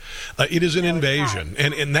anymore. It is an invasion,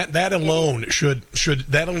 and that alone should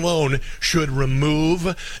remove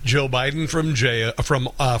Joe Biden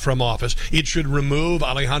from office. It should remove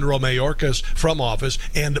Alejandro Mayorkas from office,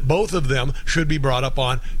 and both of them should be brought up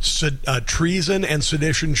on treason and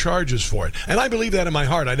sedition charges for it. And I believe that in my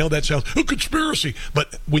heart. I know that sounds a conspiracy,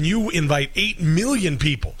 but when you invite 8 million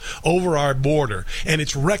people over our border, and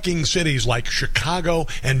it's wrecking cities like Chicago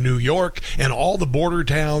and New York and all the border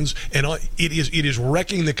towns, and it is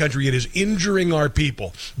wrecking the country. It is injuring our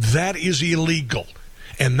people. That is illegal,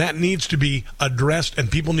 and that needs to be addressed,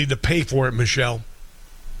 and people need to pay for it, Michelle.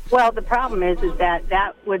 Well, the problem is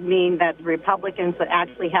that would mean that the Republicans would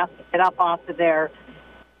actually have to get up off of their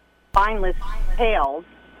spineless tails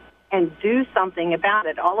and do something about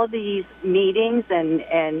it. All of these meetings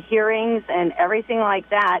and hearings and everything like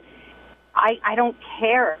that, I don't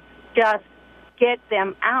care. Just get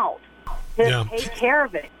them out. Just take care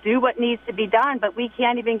of it. Do what needs to be done. But we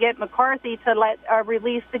can't even get McCarthy to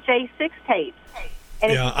release the J6 tapes.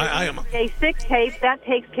 And if the J6 tapes, that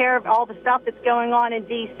takes care of all the stuff that's going on in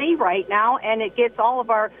D.C. right now, and it gets all of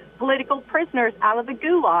our political prisoners out of the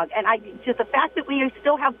gulag. And just the fact that we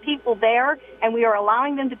still have people there and we are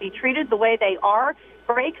allowing them to be treated the way they are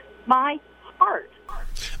breaks my heart.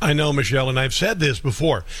 I know, Michelle, and I've said this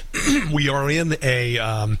before. We are in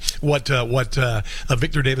what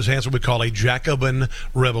Victor Davis Hanson would call a Jacobin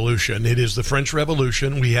revolution. It is the French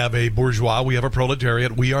Revolution. We have a bourgeois. We have a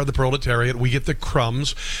proletariat. We are the proletariat. We get the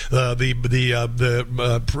crumbs. The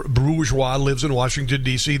bourgeois lives in Washington,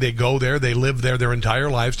 D.C. They go there. They live there their entire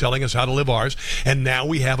lives, telling us how to live ours. And now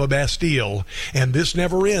we have a Bastille. And this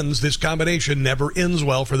never ends. This combination never ends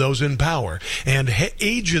well for those in power. And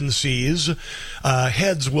agencies,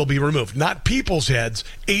 heads will be removed. Not people's heads,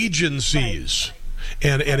 agencies.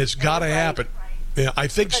 And it's got to happen. Yeah, I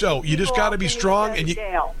think so. You just got to be strong. And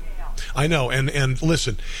I know. And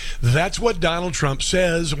listen, that's what Donald Trump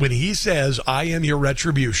says when he says, I am your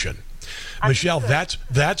retribution. Michelle,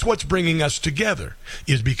 that's what's bringing us together,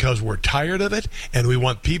 is because we're tired of it, and we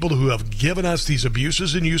want people who have given us these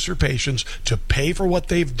abuses and usurpations to pay for what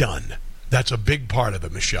they've done. That's a big part of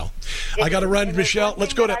it, Michelle. I got to run, Michelle.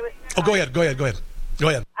 Let's go to... Go ahead.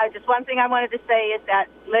 Just one thing I wanted to say is that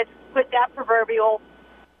let's put that proverbial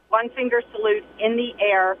one-finger salute in the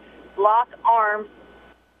air, lock arms,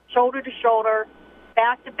 shoulder to shoulder,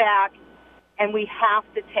 back to back, and we have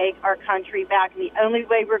to take our country back. And the only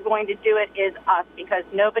way we're going to do it is us, because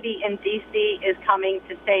nobody in D.C. is coming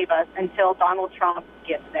to save us until Donald Trump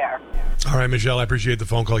gets there. All right, Michelle, I appreciate the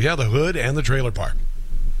phone call. Yeah, the hood and the trailer park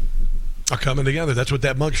are coming together. That's what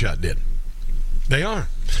that mugshot did. They are.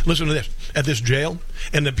 Listen to this. At this jail,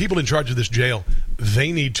 and the people in charge of this jail,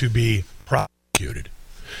 they need to be prosecuted.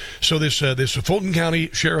 So this Fulton County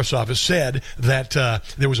Sheriff's Office said that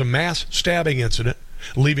there was a mass stabbing incident,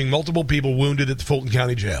 leaving multiple people wounded at the Fulton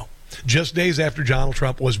County Jail, just days after Donald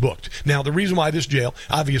Trump was booked. Now, the reason why this jail,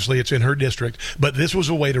 obviously it's in her district, but this was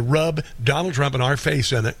a way to rub Donald Trump in our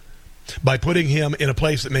face in it by putting him in a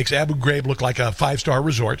place that makes Abu Ghraib look like a five-star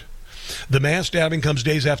resort. The mass stabbing comes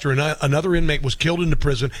days after another inmate was killed in the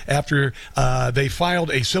prison after they filed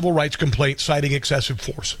a civil rights complaint citing excessive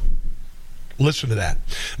force. Listen to that.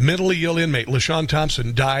 Mentally ill inmate LaShawn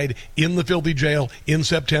Thompson died in the filthy jail in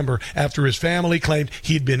September after his family claimed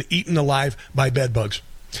he'd been eaten alive by bedbugs.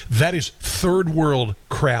 That is third world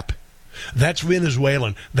crap. That's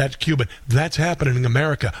Venezuelan. That's Cuban. That's happening in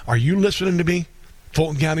America. Are you listening to me?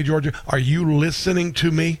 Fulton County, Georgia, are you listening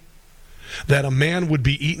to me? That a man would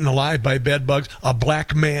be eaten alive by bedbugs, a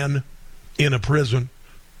black man in a prison.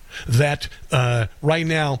 That right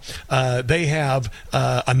now they have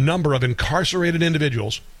a number of incarcerated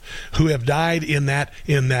individuals who have died in that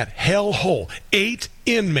hellhole. 8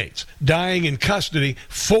 inmates dying in custody,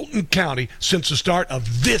 Fulton County, since the start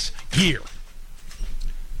of this year.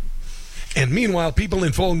 And meanwhile, people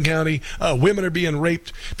in Fulton County, women are being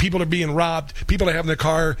raped, people are being robbed, people are having their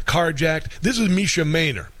car carjacked. This is Misha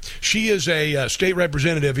Maynor. She is a state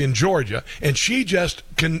representative in Georgia, and she just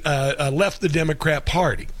left the Democrat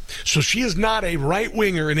Party. So she is not a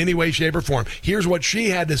right-winger in any way, shape, or form. Here's what she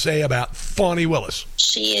had to say about Fani Willis.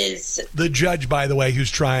 She is the judge, by the way,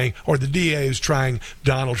 who's trying, or the DA who's trying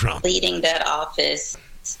Donald Trump. Leading that office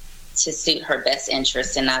to suit her best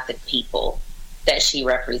interests and not the people that she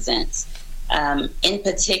represents. In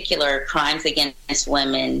particular, crimes against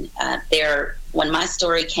women. When my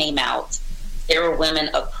story came out, there were women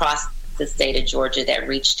across the state of Georgia that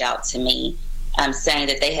reached out to me saying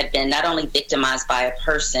that they had been not only victimized by a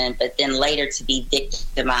person, but then later to be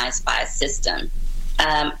victimized by a system.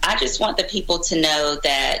 I just want the people to know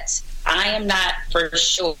that I am not for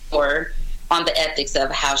sure on the ethics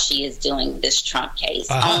of how she is doing this Trump case,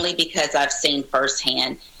 only because I've seen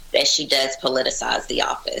firsthand that she does politicize the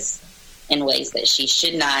office in ways that she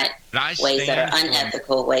should not, ways that are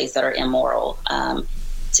unethical, ways that are immoral,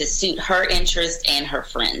 to suit her interests and her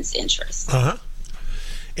friends' interests.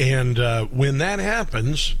 And when that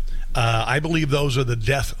happens, I believe those are the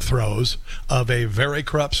death throes of a very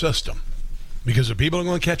corrupt system, because the people are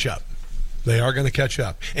going to catch up. They are going to catch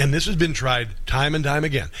up. And this has been tried time and time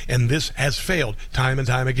again. And this has failed time and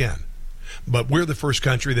time again. But we're the first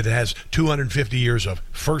country that has 250 years of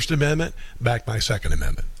First Amendment backed by Second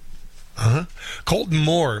Amendment. Colton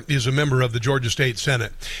Moore is a member of the Georgia State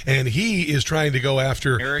Senate, and he is trying to go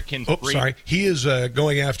after He is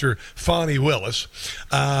going after Fani Willis,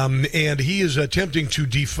 and he is attempting to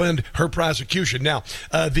defund her prosecution. Now,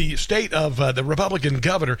 the state of the Republican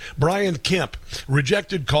governor, Brian Kemp,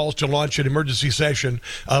 rejected calls to launch an emergency session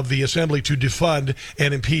of the Assembly to defund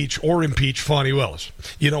and impeach Fani Willis.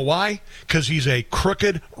 You know why? Because he's a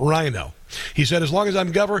crooked rhino. He said, as long as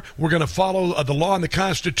I'm governor, we're going to follow the law and the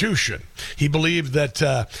Constitution. He believed that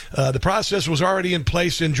the process was already in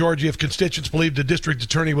place in Georgia if constituents believed the district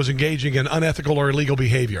attorney was engaging in unethical or illegal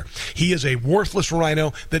behavior. He is a worthless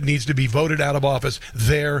rhino that needs to be voted out of office.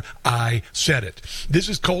 There, I said it. This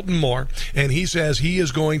is Colton Moore, and he says he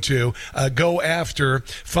is going to go after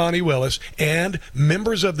Fani Willis, and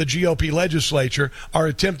members of the GOP legislature are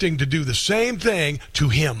attempting to do the same thing to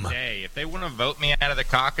him. Hey, if they want to vote me out of the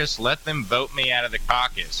caucus, let them vote me out of the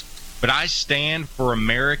caucus. But I stand for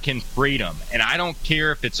American freedom, and I don't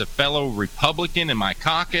care if it's a fellow Republican in my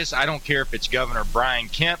caucus. I don't care if it's Governor Brian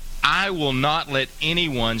Kemp. I will not let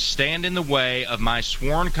anyone stand in the way of my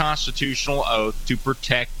sworn constitutional oath to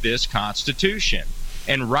protect this Constitution.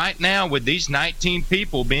 And right now, with these 19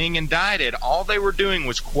 people being indicted, all they were doing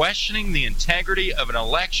was questioning the integrity of an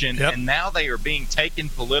election, and now they are being taken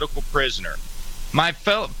political prisoner. A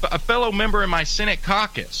fellow member in my Senate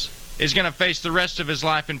caucus is going to face the rest of his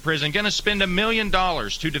life in prison, going to spend $1 million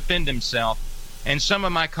to defend himself, and some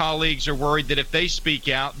of my colleagues are worried that if they speak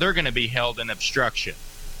out, they're going to be held in obstruction.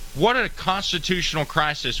 What a constitutional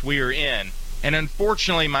crisis we are in, and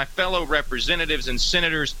unfortunately, my fellow representatives and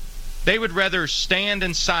senators, they would rather stand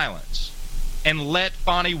in silence and let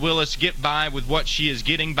Fani Willis get by with what she is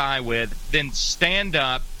getting by with than stand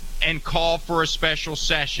up and call for a special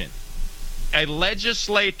session. A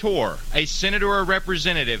legislator, a senator or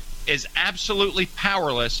representative, is absolutely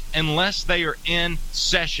powerless unless they are in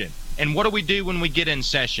session. And what do we do when we get in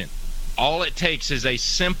session? All it takes is a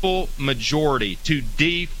simple majority to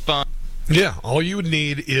defund. Yeah, all you would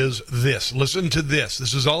need is this. Listen to this.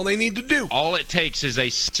 This is all they need to do. All it takes is a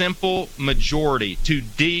simple majority to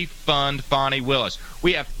defund Fani Willis.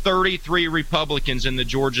 We have 33 Republicans in the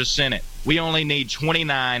Georgia Senate. We only need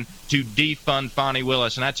 29 to defund Fani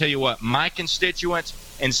Willis. And I tell you what, my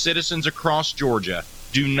constituents and citizens across Georgia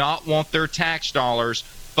do not want their tax dollars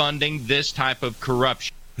funding this type of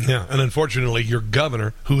corruption. Yeah, and unfortunately, your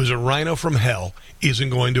governor, who is a rhino from hell, isn't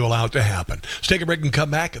going to allow it to happen. Let's take a break and come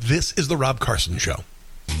back. This is the Rob Carson Show.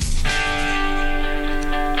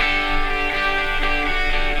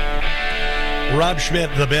 Rob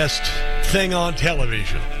Schmidt, the best thing on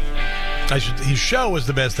television. His show is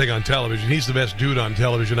the best thing on television. He's the best dude on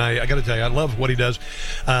television. I got to tell you, I love what he does.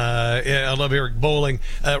 I love Eric Bowling.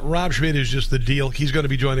 Rob Schmidt is just the deal. He's going to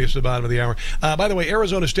be joining us at the bottom of the hour. By the way,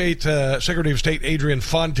 Arizona State Secretary of State Adrian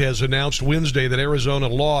Fontes announced Wednesday that Arizona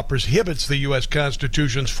law prohibits the U.S.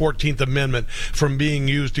 Constitution's 14th Amendment from being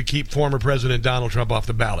used to keep former President Donald Trump off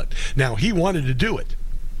the ballot. Now, he wanted to do it.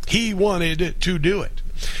 He wanted to do it.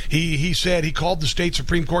 He said he called the state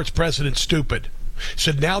Supreme Court's precedent stupid.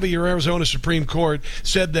 Said now the Arizona Supreme Court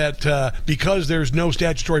said that because there's no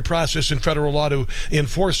statutory process in federal law to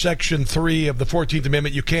enforce Section 3 of the 14th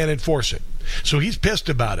Amendment, you can't enforce it. So he's pissed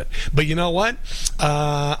about it. But you know what?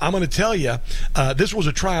 I'm going to tell you, this was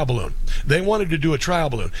a trial balloon. They wanted to do a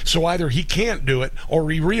trial balloon. So either he can't do it or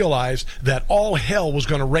he realized that all hell was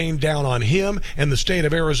going to rain down on him and the state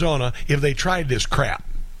of Arizona if they tried this crap.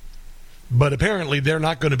 But apparently they're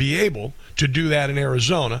not going to be able to do that in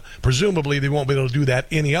Arizona. Presumably they won't be able to do that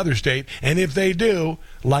in any other state. And if they do,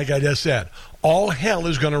 like I just said, all hell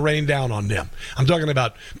is going to rain down on them. I'm talking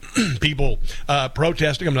about people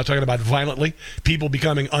protesting. I'm not talking about violently. People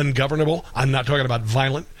becoming ungovernable. I'm not talking about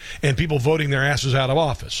violent. And people voting their asses out of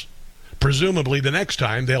office. Presumably the next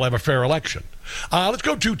time they'll have a fair election. Let's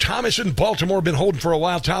go to Thomas in Baltimore. Been holding for a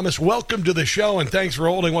while. Thomas, welcome to the show, and thanks for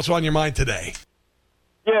holding. What's on your mind today?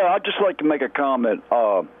 Yeah, I'd just like to make a comment.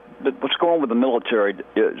 What's going on with the military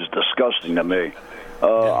is disgusting to me.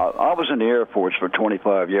 I was in the Air Force for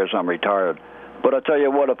 25 years. I'm retired. But I tell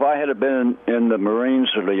you what, if I had been in the Marines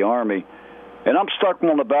or the Army, and I'm stuck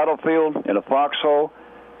on the battlefield in a foxhole,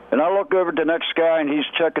 and I look over at the next guy and he's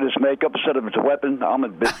checking his makeup instead of his weapon, I'm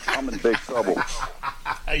in big trouble.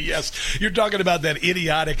 Yes, you're talking about that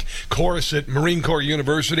idiotic course at Marine Corps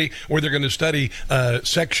University where they're going to study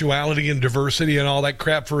sexuality and diversity and all that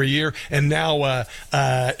crap for a year, and now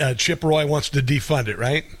Chip Roy wants to defund it,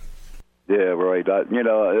 right? Yeah, right.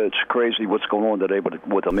 It's crazy what's going on today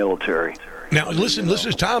with the military. Now, listen,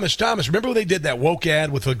 Thomas. Remember when they did that woke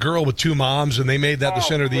ad with a girl with two moms, and they made that the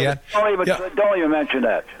center of the ad? Don't even mention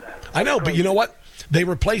that. I know, but you know what? They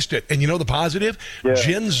replaced it. And you know the positive? Yeah.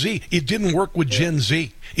 Gen Z. It didn't work with Gen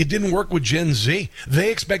Z. It didn't work with Gen Z. They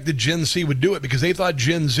expected Gen Z would do it because they thought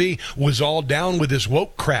Gen Z was all down with this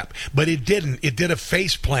woke crap. But it didn't. It did a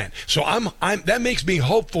face plant. So that makes me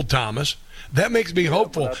hopeful, Thomas. That makes me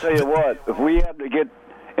hopeful. I'll tell you what. If we have to get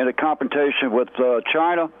in a confrontation with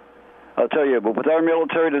China, I'll tell you, but with our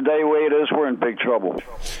military today, the way it is, we're in big trouble.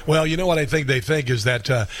 Well, you know what I think they think is that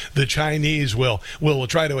the Chinese will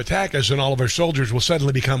try to attack us, and all of our soldiers will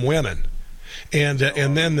suddenly become women, and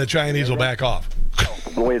then the Chinese will back off.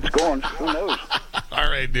 The way it's going, who knows? All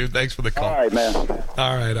right, dude. Thanks for the call. All right, man.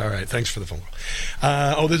 All right. Thanks for the phone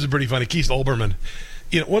call. This is pretty funny. Keith Olbermann.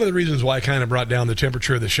 One of the reasons why I kind of brought down the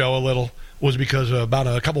temperature of the show a little was because about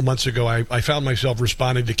a couple months ago, I found myself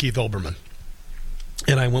responding to Keith Olbermann.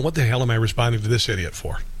 And I went, what the hell am I responding to this idiot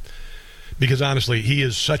for? Because honestly, he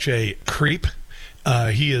is such a creep.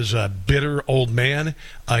 He is a bitter old man,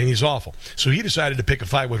 and he's awful. So he decided to pick a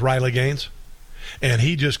fight with Riley Gaines, and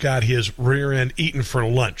he just got his rear end eaten for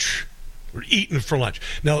lunch.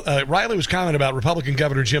 Now, Riley was commenting about Republican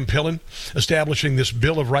Governor Jim Pillen establishing this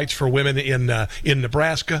Bill of Rights for women in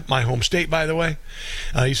Nebraska, my home state, by the way.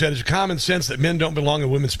 He said it's common sense that men don't belong in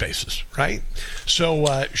women's spaces, right?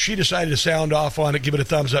 So she decided to sound off on it, give it a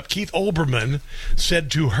thumbs up. Keith Olbermann said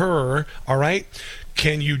to her, all right,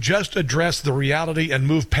 can you just address the reality and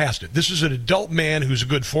move past it? This is an adult man who's a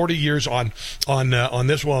good 40 years on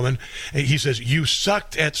this woman. He says, you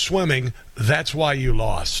sucked at swimming. That's why you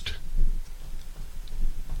lost.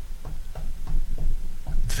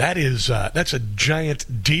 That's a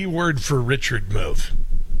giant D word for Richard move.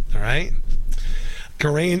 All right?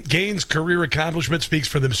 Gaines' career accomplishment speaks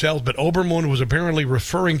for themselves, but Olbermann was apparently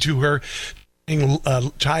referring to her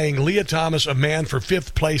tying Leah Thomas, a man, for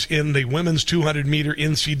 5th place in the women's 200-meter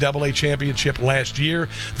NCAA championship last year.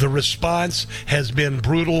 The response has been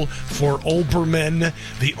brutal for Olbermann.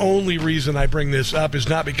 The only reason I bring this up is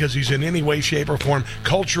not because he's in any way, shape, or form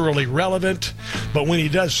culturally relevant, but when he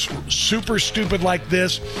does super stupid like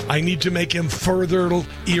this, I need to make him further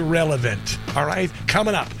irrelevant. All right?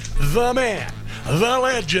 Coming up, the man, the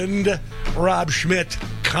legend, Rob Schmidt,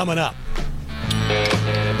 coming up.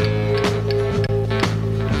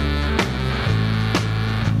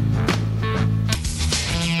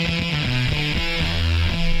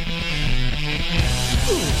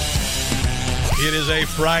 It is a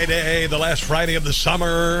Friday, the last Friday of the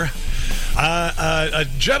summer. A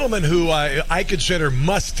gentleman who I consider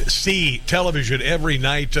must-see television every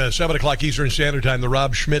night, 7 o'clock Eastern Standard Time, the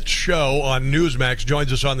Rob Schmidt Show on Newsmax,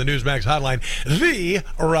 joins us on the Newsmax hotline. The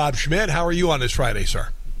Rob Schmidt. How are you on this Friday, sir?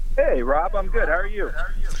 Hey, Rob. I'm good. How are you?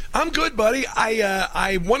 I'm good, buddy.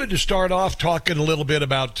 I wanted to start off talking a little bit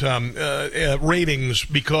about ratings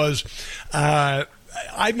because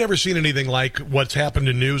I've never seen anything like what's happened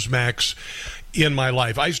to Newsmax in my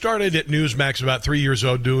life. I started at Newsmax about 3 years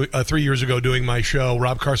ago doing my show,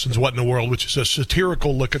 Rob Carson's What in the World, which is a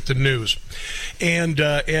satirical look at the news. And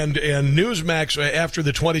Newsmax, after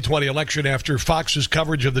the 2020 election, after Fox's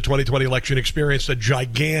coverage of the 2020 election, experienced a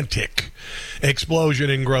gigantic explosion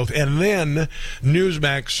in growth. And then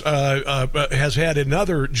Newsmax has had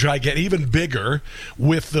another gigantic, even bigger,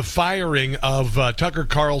 with the firing of Tucker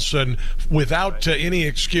Carlson without any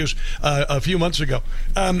excuse a few months ago.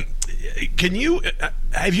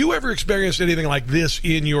 Have you ever experienced anything like this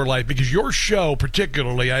in your life? Because your show,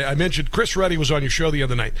 particularly, I mentioned Chris Ruddy was on your show the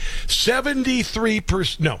other night.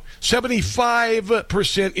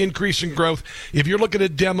 75% increase in growth. If you're looking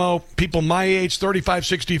at demo, people my age, 35,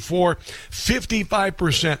 64,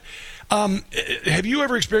 55%. Have you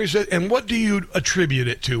ever experienced it? And what do you attribute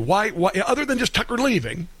it to? Why other than just Tucker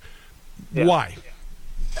leaving? Yeah. Why?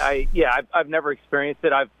 I've never experienced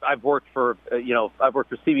it. I've worked for I've worked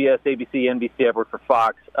for CBS, ABC, NBC. I've worked for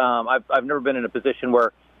Fox. I've never been in a position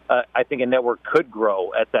where I think a network could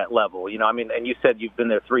grow at that level. And you said you've been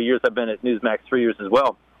there 3 years. I've been at Newsmax 3 years as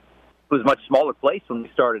well. It was a much smaller place when we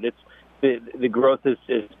started. The growth has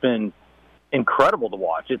been incredible to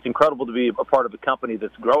watch. It's incredible to be a part of a company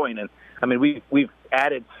that's growing. And I mean, we've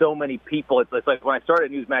added so many people. It's like when I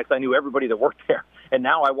started at Newsmax, I knew everybody that worked there. And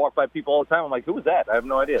now I walk by people all the time. I'm like, who is that? I have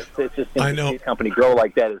no idea. It's just to see a company grow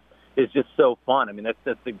like that is just so fun. I mean, that's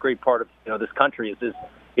the great part of this country is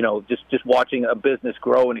just watching a business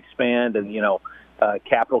grow and expand, and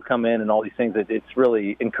capital come in and all these things. It's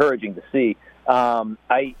really encouraging to see.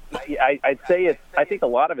 I'd say I think a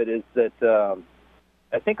lot of it is that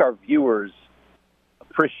I think our viewers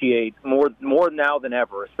appreciate more now than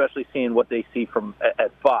ever, especially seeing what they see from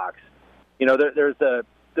at Fox. There's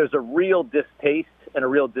a real distaste and a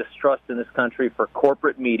real distrust in this country for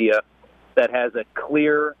corporate media that has a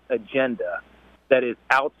clear agenda that is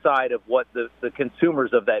outside of what the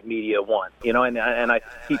consumers of that media want. And I think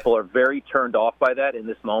people are very turned off by that in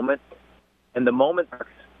this moment. And the moment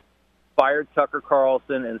fired Tucker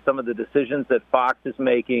Carlson and some of the decisions that Fox is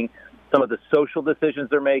making, some of the social decisions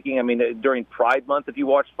they're making. I mean, during Pride Month, if you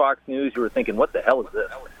watched Fox News, you were thinking, what the hell is this?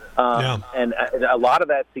 And a lot of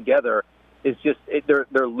that together is just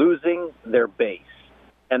they're losing their base,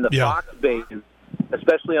 and the Fox base,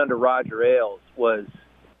 especially under Roger Ailes, was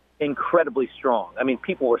incredibly strong. I mean,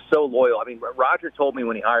 people were so loyal. I mean, Roger told me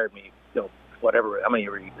when he hired me,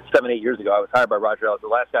 7-8 years ago, I was hired by Roger Ailes, the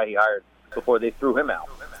last guy he hired before they threw him out.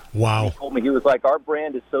 Wow. He told me, he was like, our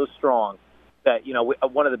brand is so strong that,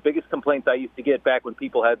 one of the biggest complaints I used to get back when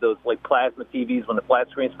people had those like plasma TVs when the flat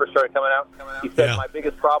screens first started coming out, he said my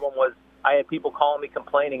biggest problem was I had people calling me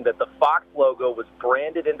complaining that the Fox logo was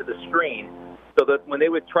branded into the screen so that when they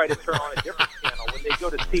would try to turn on a different channel, when they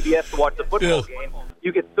go to CBS to watch the football game,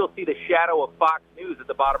 you could still see the shadow of Fox News at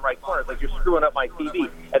the bottom right corner. It's like you're screwing up my TV.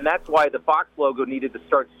 And that's why the Fox logo needed to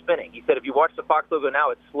start spinning. He said if you watch the Fox logo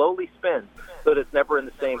now, it slowly spins so that it's never in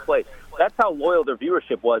the same place. That's how loyal their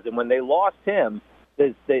viewership was. And when they lost him,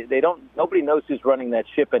 nobody knows who's running that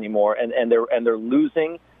ship anymore, and they're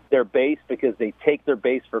losing their base because they take their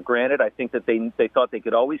base for granted. I think that they thought they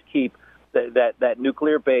could always keep that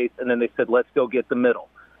nuclear base, and then they said, let's go get the middle.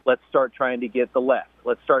 Let's start trying to get the left.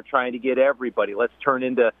 Let's start trying to get everybody. Let's turn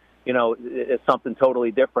into, something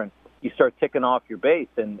totally different. You start ticking off your base,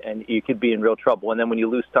 and you could be in real trouble. And then when you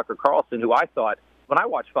lose Tucker Carlson, who I thought, when I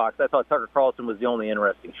watched Fox, I thought Tucker Carlson was the only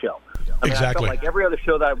interesting show. I mean, I felt like every other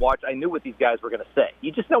show that I watched, I knew what these guys were going to say.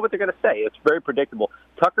 You just know what they're going to say. It's very predictable.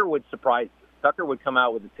 Tucker would surprise you. Tucker would come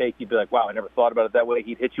out with a take. You'd be like, wow, I never thought about it that way.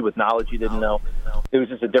 He'd hit you with knowledge you didn't know. It was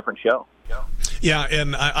just a different show. Yeah,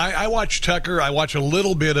 and I watch Tucker. I watch a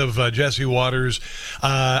little bit of Jesse Waters.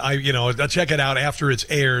 I'll check it out after it's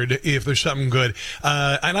aired if there's something good.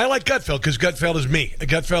 And I like Gutfeld because Gutfeld is me.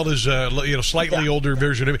 Gutfeld is slightly older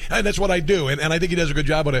version of me, and that's what I do. And I think he does a good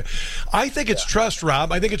job on it. I think it's trust,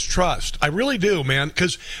 Rob. I think it's trust. I really do, man.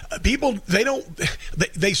 Because people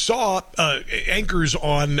they saw anchors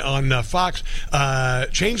on Fox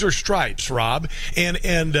change their stripes, Rob,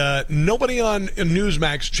 and nobody on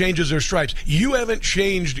Newsmax changes their stripes. You haven't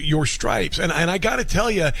changed your stripes. And I got to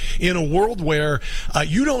tell you, in a world where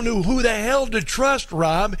you don't know who the hell to trust,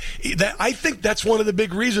 Rob, I think that's one of the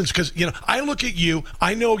big reasons. Because, I look at you,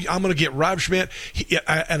 I know I'm going to get Rob Schmidt,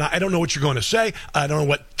 and I don't know what you're going to say. I don't know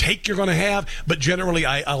what take you're going to have, but generally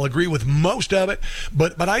I'll agree with most of it.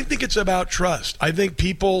 But I think it's about trust. I think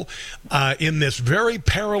people in this very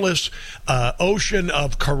perilous ocean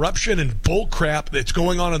of corruption and bullcrap that's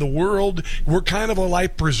going on in the world, we're kind of a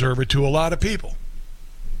life preserver to a lot of people.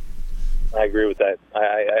 I agree with that.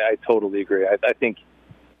 I totally agree. I think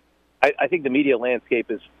the media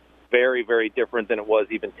landscape is very, very different than it was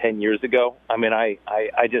even 10 years ago. I mean,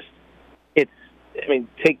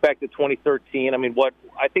 take back to 2013. I mean, what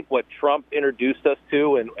Trump introduced us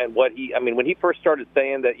to and what when he first started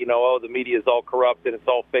saying that, the media is all corrupt and it's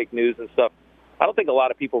all fake news and stuff, I don't think a lot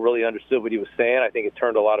of people really understood what he was saying. I think it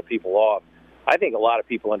turned a lot of people off. I think a lot of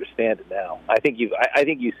people understand it now. I think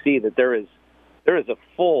you see that there is a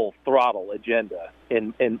full throttle agenda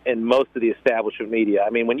in most of the establishment media. I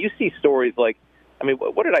mean, when you see stories like,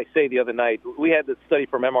 what did I say the other night? We had this study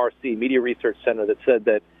from MRC, Media Research Center, that said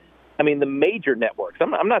that, the major networks,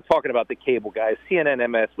 I'm not talking about the cable guys, CNN,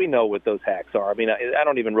 MS, we know what those hacks are. I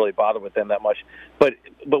don't even really bother with them that much. But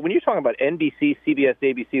when you're talking about NBC, CBS,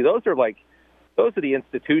 ABC, those are the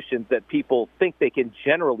institutions that people think they can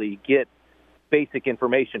generally get basic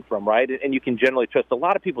information from, right? And you can generally trust. A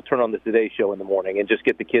lot of people turn on the Today Show in the morning and just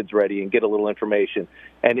get the kids ready and get a little information.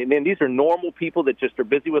 And these are normal people that just are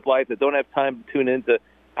busy with life, that don't have time to tune into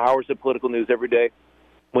hours of political news every day.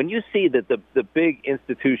 When you see that the big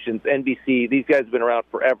institutions, NBC, these guys have been around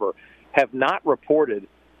forever, have not reported,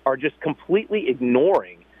 are just completely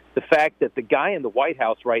ignoring the fact that the guy in the White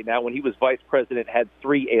House right now, when he was vice president, had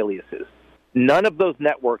 3 aliases. None of those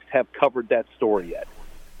networks have covered that story yet.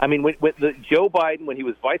 When Joe Biden, when he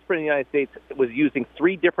was vice president of the United States, was using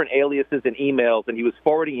 3 different aliases and emails, and he was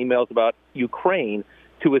forwarding emails about Ukraine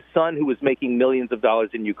to his son who was making millions of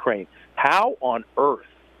dollars in Ukraine. How on earth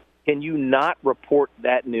can you not report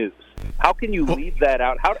that news? How can you leave that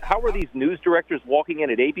out? How are these news directors walking in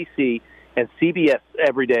at ABC and CBS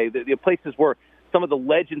every day, the places where some of the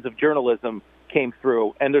legends of journalism came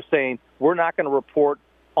through, and they're saying, we're not going to report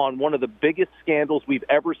on one of the biggest scandals we've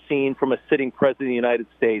ever seen from a sitting president of the United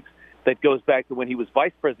States that goes back to when he was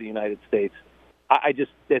vice president of the United States.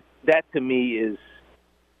 That to me is,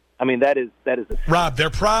 I mean, that is a Rob,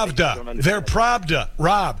 they're Pravda. They're Pravda.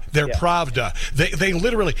 Rob, they're Pravda. They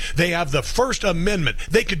literally, they have the First Amendment.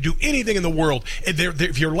 They could do anything in the world.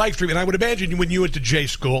 If you're live streaming, and I would imagine when you went to J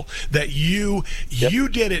school that you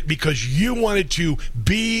did it because you wanted to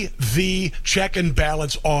be the check and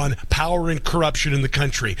balance on power and corruption in the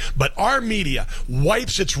country. But our media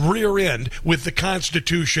wipes its rear end with the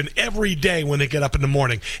Constitution every day when they get up in the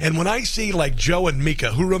morning. And when I see like Joe and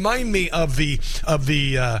Mika, who remind me of the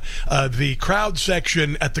crowd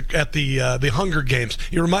section at the Hunger Games.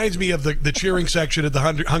 It reminds me of the cheering section at the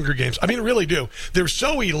Hunger Games. I mean, I really do. They're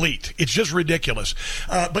so elite. It's just ridiculous.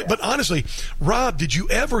 But honestly, Rob, did you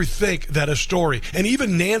ever think that a story, and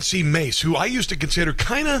even Nancy Mace, who I used to consider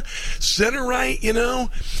kind of center-right,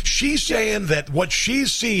 she's saying that what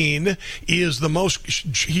she's seen is the most,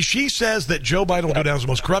 she says that Joe Biden will go down as the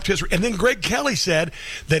most corrupt history. And then Greg Kelly said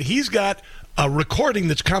that he's got a recording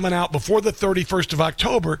that's coming out before the 31st of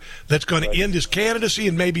October that's going to end his candidacy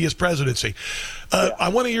and maybe his presidency. I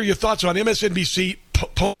want to hear your thoughts on MSNBC,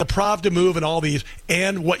 the Pravda move and all these,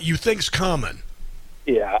 and what you think's coming.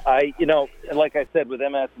 Yeah, like I said, with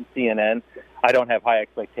MS and CNN, I don't have high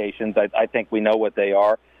expectations. I think we know what they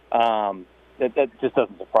are. That just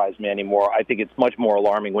doesn't surprise me anymore. I think it's much more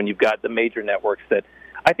alarming when you've got the major networks that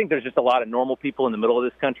I think there's just a lot of normal people in the middle of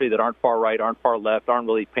this country that aren't far right, aren't far left, aren't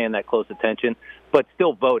really paying that close attention, but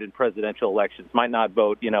still vote in presidential elections. Might not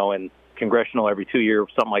vote, in congressional every 2 years,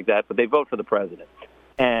 something like that, but they vote for the president.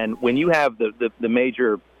 And when you have the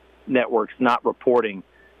major networks not reporting,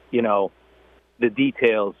 the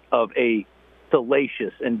details of a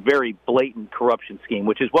salacious and very blatant corruption scheme,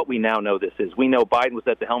 which is what we now know this is. We know Biden was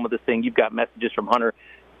at the helm of this thing. You've got messages from Hunter,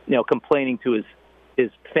 complaining to his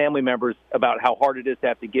family members about how hard it is to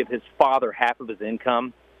have to give his father half of his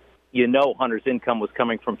income. Hunter's income was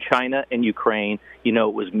coming from China and Ukraine. It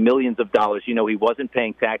was millions of dollars. He wasn't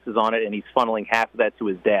paying taxes on it, and he's funneling half of that to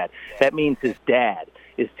his dad. That means his dad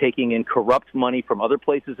is taking in corrupt money from other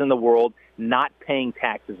places in the world, not paying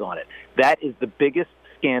taxes on it. That is the biggest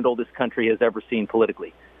scandal this country has ever seen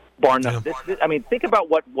politically, bar none. Think about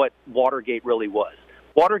what Watergate really was.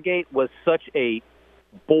 Watergate was such a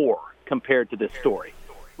bore compared to this story.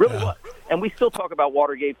 Really was. And we still talk about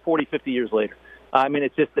Watergate 40, 50 years later.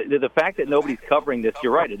 It's just the fact that nobody's covering this,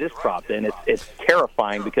 you're right, it is propped, and it's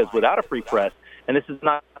terrifying because without a free press, and this is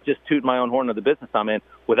not just toot my own horn of the business I'm in,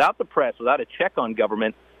 without the press, without a check on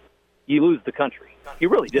government, you lose the country. You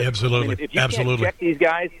really do. Absolutely. If you can't check these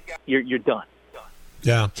guys, you're done.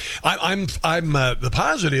 Yeah, I'm the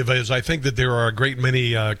positive is I think that there are a great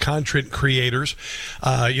many content creators.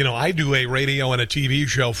 I do a radio and a TV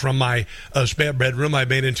show from my spare bedroom I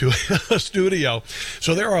made into a studio.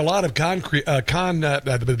 So there are a lot of a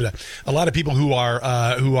lot of people who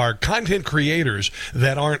are content creators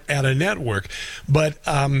that aren't at a network. But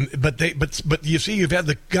you see, you've had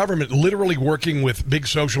the government literally working with big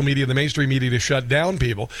social media, the mainstream media, to shut down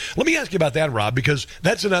people. Let me ask you about that, Rob, because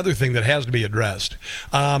that's another thing that has to be addressed.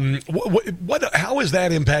 How has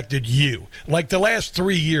that impacted you? Like the last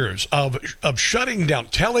 3 years of shutting down,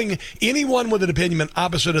 telling anyone with an opinion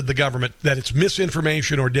opposite of the government that it's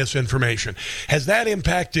misinformation or disinformation. Has that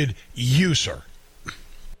impacted you, sir?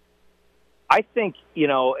 I think,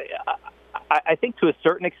 I think to a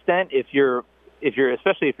certain extent, if you're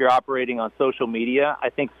especially if you're operating on social media,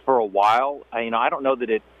 I think for a while, I don't know that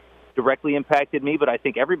it directly impacted me, but I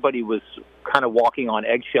think everybody was kind of walking on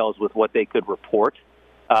eggshells with what they could report.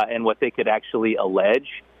 And what they could actually allege,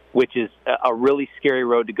 which is a really scary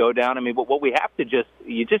road to go down. But what we have to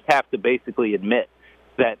you just have to basically admit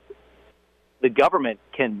that the government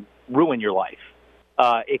can ruin your life.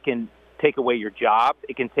 It can take away your job.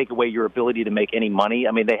 It can take away your ability to make any money.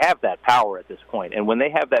 They have that power at this point. And when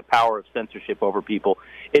they have that power of censorship over people,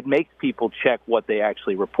 it makes people check what they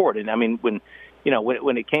actually report. And when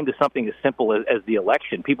it came to something as simple as the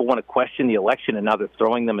election, people want to question the election, and now they're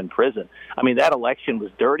throwing them in prison. That election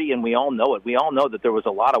was dirty, and we all know it. We all know that there was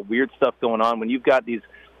a lot of weird stuff going on. When you've got these,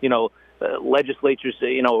 legislatures,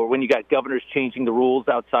 or when you got governors changing the rules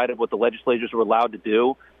outside of what the legislators were allowed to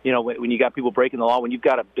do, when you got people breaking the law, when you've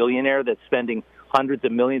got a billionaire that's spending hundreds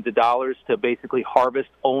of millions of dollars to basically harvest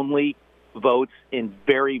only votes in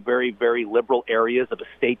very, very, very liberal areas of a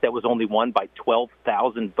state that was only won by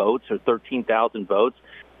 12,000 votes or 13,000 votes.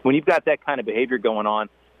 When you've got that kind of behavior going on,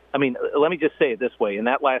 let me just say it this way. In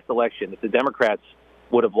that last election, if the Democrats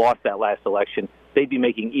would have lost that last election, they'd be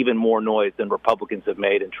making even more noise than Republicans have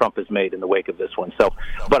made and Trump has made in the wake of this one. So,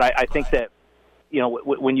 but I think that,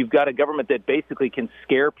 when you've got a government that basically can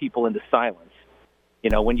scare people into silence,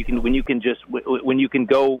 when you can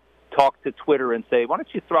go talk to Twitter and say, why don't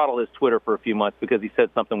you throttle his Twitter for a few months because he said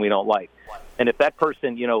something we don't like? And if that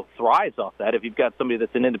person, thrives off that, if you've got somebody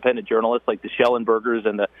that's an independent journalist like the Schellenbergers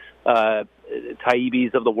and the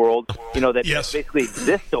Taibis of the world, that basically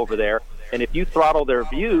exist over there, and if you throttle their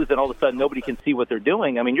views and all of a sudden nobody can see what they're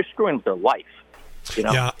doing, I mean, you're screwing with their life.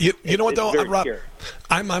 Yeah, you know what though, Rob,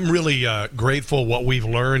 I'm really grateful what we've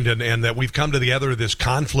learned and that we've come together this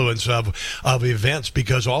confluence of events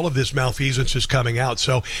because all of this malfeasance is coming out.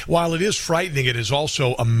 So while it is frightening, it is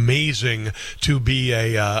also amazing to be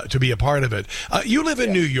a part of it. You live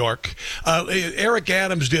in New York. Eric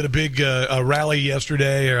Adams did a big rally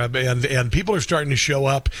yesterday, and people are starting to show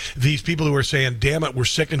up. These people who are saying, "Damn it, we're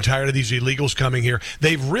sick and tired of these illegals coming here."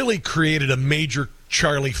 They've really created a major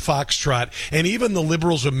Charlie Foxtrot, and even the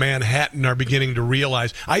liberals of Manhattan are beginning to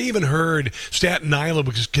realize. I even heard Staten Island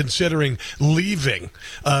was considering leaving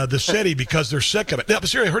the city because they're sick of it. Now,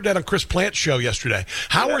 seriously, I heard that on Chris Plant's show yesterday.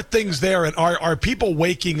 How are things there, and are people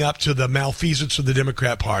waking up to the malfeasance of the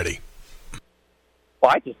Democrat Party?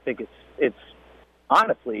 Well, I just think it's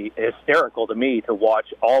honestly hysterical to me to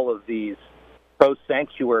watch all of these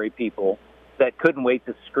pro-sanctuary people that couldn't wait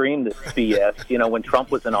to scream this BS, when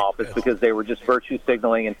Trump was in office because they were just virtue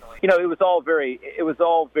signaling. And, it was all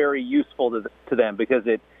very useful to them because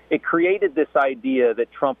it created this idea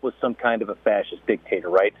that Trump was some kind of a fascist dictator,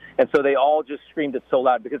 right? And so they all just screamed it so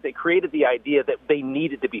loud because they created the idea that they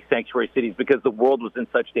needed to be sanctuary cities because the world was in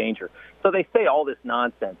such danger. So they say all this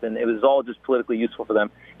nonsense, and it was all just politically useful for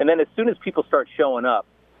them. And then as soon as people start showing up,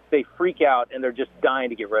 they freak out and they're just dying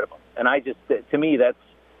to get rid of them. And to me, that's,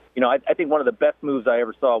 I think one of the best moves I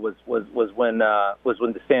ever saw was when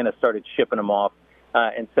DeSantis started shipping them off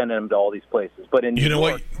and sending them to all these places. But in New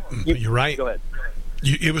York, you're right. Go ahead.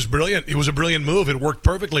 It was brilliant. It was a brilliant move. It worked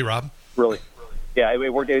perfectly, Rob. Really. Yeah,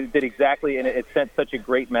 it worked. It did exactly, and it sent such a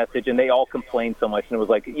great message. And they all complained so much, and it was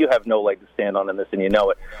like, you have no leg to stand on in this, and you know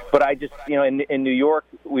it. But I just, in New York,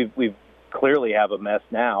 we've clearly have a mess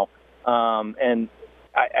now, and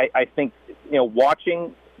I think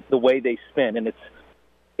watching the way they spin, and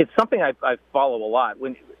it's something I follow a lot.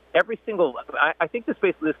 When I think this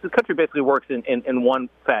country basically works in one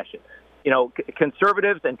fashion.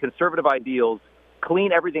 Conservatives and conservative ideals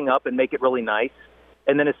clean everything up and make it really nice.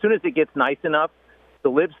 And then as soon as it gets nice enough, the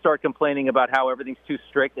libs start complaining about how everything's too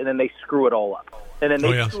strict, and then they screw it all up. And then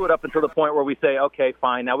they screw it up until the point where we say, okay,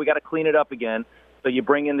 fine, now we got to clean it up again. So you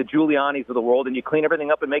bring in the Giulianis of the world, and you clean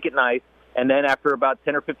everything up and make it nice. And then after about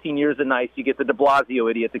 10 or 15 years of nice, you get the de Blasio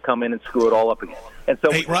idiot to come in and screw it all up again. And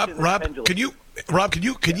so, hey, Rob, can you?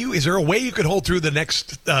 Is there a way you could hold through the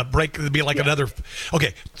next break? It'd be like another.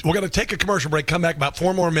 Okay, we're going to take a commercial break. Come back about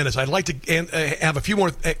 4 more minutes. I'd like to have a few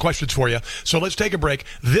more questions for you. So let's take a break.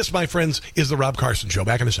 This, my friends, is the Rob Carson Show.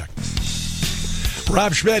 Back in a second.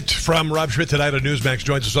 Rob Schmidt from Rob Schmidt Tonight on Newsmax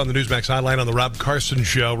joins us on the Newsmax hotline on the Rob Carson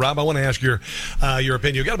Show. Rob, I want to ask your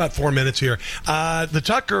opinion. You've got about 4 minutes here. The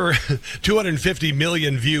Tucker 250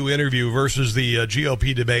 million view interview versus the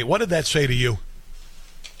GOP debate. What did that say to you?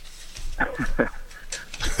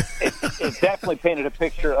 It definitely painted a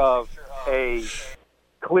picture of a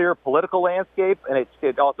clear political landscape, and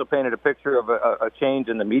it also painted a picture of a change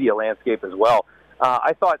in the media landscape as well.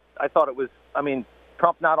 I thought it was,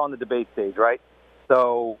 Trump not on the debate stage, right?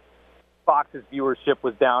 So Fox's viewership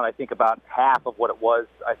was down, I think, about half of what it was.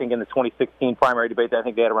 I think in the 2016 primary debate, I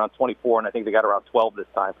think they had around 24, and I think they got around 12 this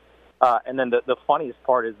time. And then the funniest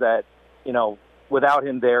part is that, without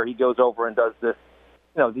him there, he goes over and does this,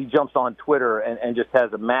 he jumps on Twitter and just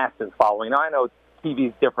has a massive following. Now, I know TV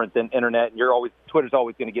is different than internet, and Twitter's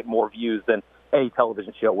always going to get more views than any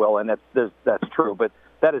television show will, and that's true. But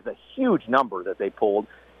that is a huge number that they pulled.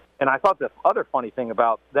 And I thought the other funny thing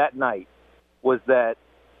about that night was that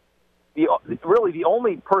the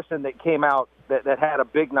only person that came out that had a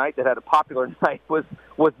big night, that had a popular night, was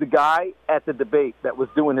the guy at the debate that was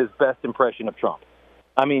doing his best impression of Trump.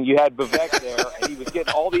 You had Vivek there, and he was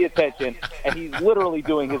getting all the attention, and he's literally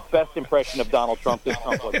doing his best impression of Donald Trump since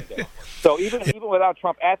Trump wasn't there. So even without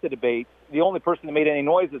Trump at the debate, the only person that made any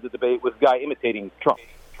noise at the debate was the guy imitating Trump.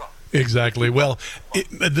 Exactly. Well,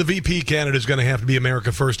 the VP candidate is going to have to be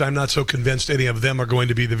America First. I'm not so convinced any of them are going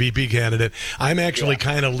to be the VP candidate. I'm actually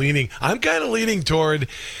kind of leaning toward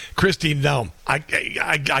Kristi Noem.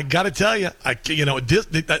 I got to tell you,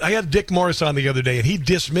 I had Dick Morris on the other day, and he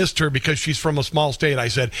dismissed her because she's from a small state. I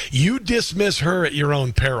said, you dismiss her at your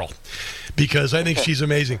own peril, because I think she's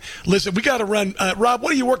amazing. Listen, we got to run. Rob,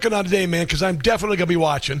 what are you working on today, man? Because I'm definitely going to be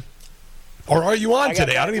watching. Or are you on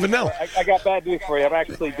today? I don't even know. I got bad news for you. I'm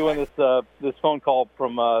actually doing this phone call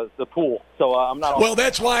from the pool, so I'm not on. Well,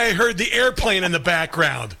 that's why I heard the airplane in the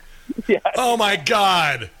background. Yeah. Oh, my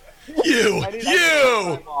God. You.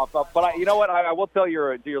 But you know what? I will tell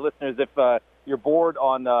your listeners, if you're bored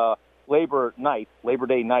on Labor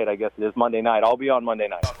Day night, I guess it is Monday night. I'll be on Monday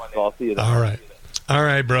night, so I'll see you then. All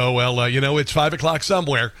right, bro. Well, it's 5 o'clock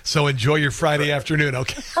somewhere, so enjoy your Friday afternoon,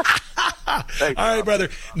 okay? All right, brother.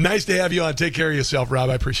 Nice to have you on. Take care of yourself, Rob.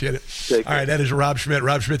 I appreciate it. All right, that is Rob Schmidt.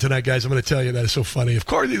 Rob Schmidt tonight, guys. I'm going to tell you, that is so funny. Of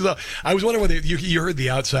course, I was wondering whether you heard the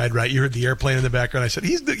outside, right? You hered the airplane in the background. I said,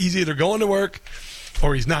 he's either going to work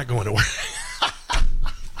or he's not going to work.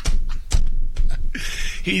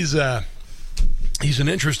 He's an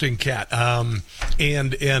interesting cat.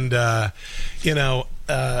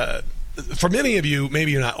 For many of you,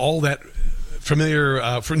 maybe you're not all that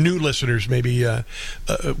familiar, for new listeners, maybe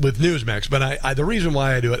with Newsmax. But the reason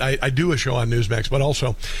why I do it, I do a show on Newsmax, but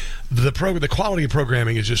also the quality of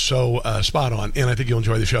programming is just so spot on, and I think you'll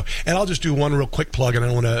enjoy the show. And I'll just do one real quick plug, and I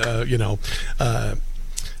don't want to,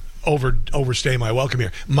 overstay my welcome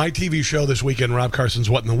here. My TV show this weekend, Rob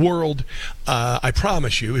Carson's What in the World. I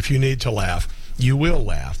promise you, if you need to laugh, you will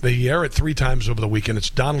laugh. They air it 3 times over the weekend. It's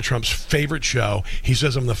Donald Trump's favorite show. He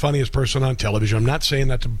says I'm the funniest person on television. I'm not saying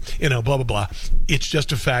that to, blah, blah, blah. It's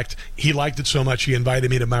just a fact. He liked it so much, he invited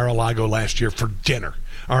me to Mar-a-Lago last year for dinner.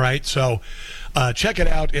 All right? So check it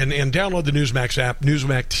out and download the Newsmax app,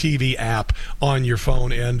 Newsmax TV app on your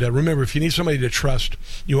phone. And remember, if you need somebody to trust,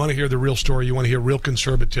 you want to hear the real story, you want to hear real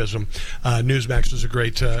conservatism, Newsmax is a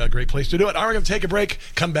great place to do it. All right, we're going to take a break,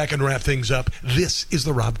 come back and wrap things up. This is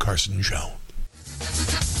the Rob Carson Show.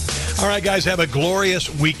 All right, guys, have a glorious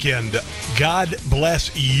weekend. God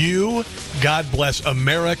bless you. God bless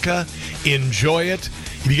America. Enjoy it.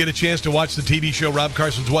 If you get a chance to watch the TV show Rob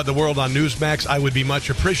Carson's What in the World on Newsmax, I would be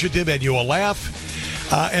much appreciative, and you will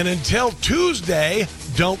laugh. And until Tuesday,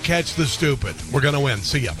 don't catch the stupid. We're going to win.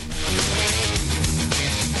 See ya.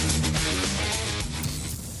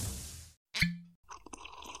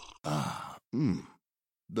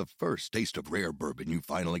 The first taste of rare bourbon you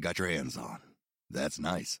finally got your hands on. That's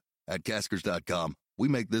nice. At Caskers.com, we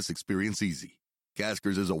make this experience easy.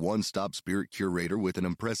 Caskers is a one-stop spirit curator with an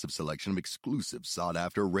impressive selection of exclusive,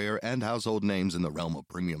 sought-after, rare, and household names in the realm of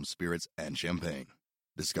premium spirits and champagne.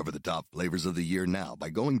 Discover the top flavors of the year now by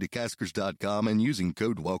going to Caskers.com and using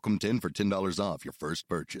code WELCOME10 for $10 off your first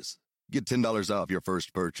purchase. Get $10 off your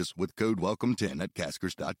first purchase with code WELCOME10 at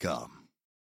Caskers.com.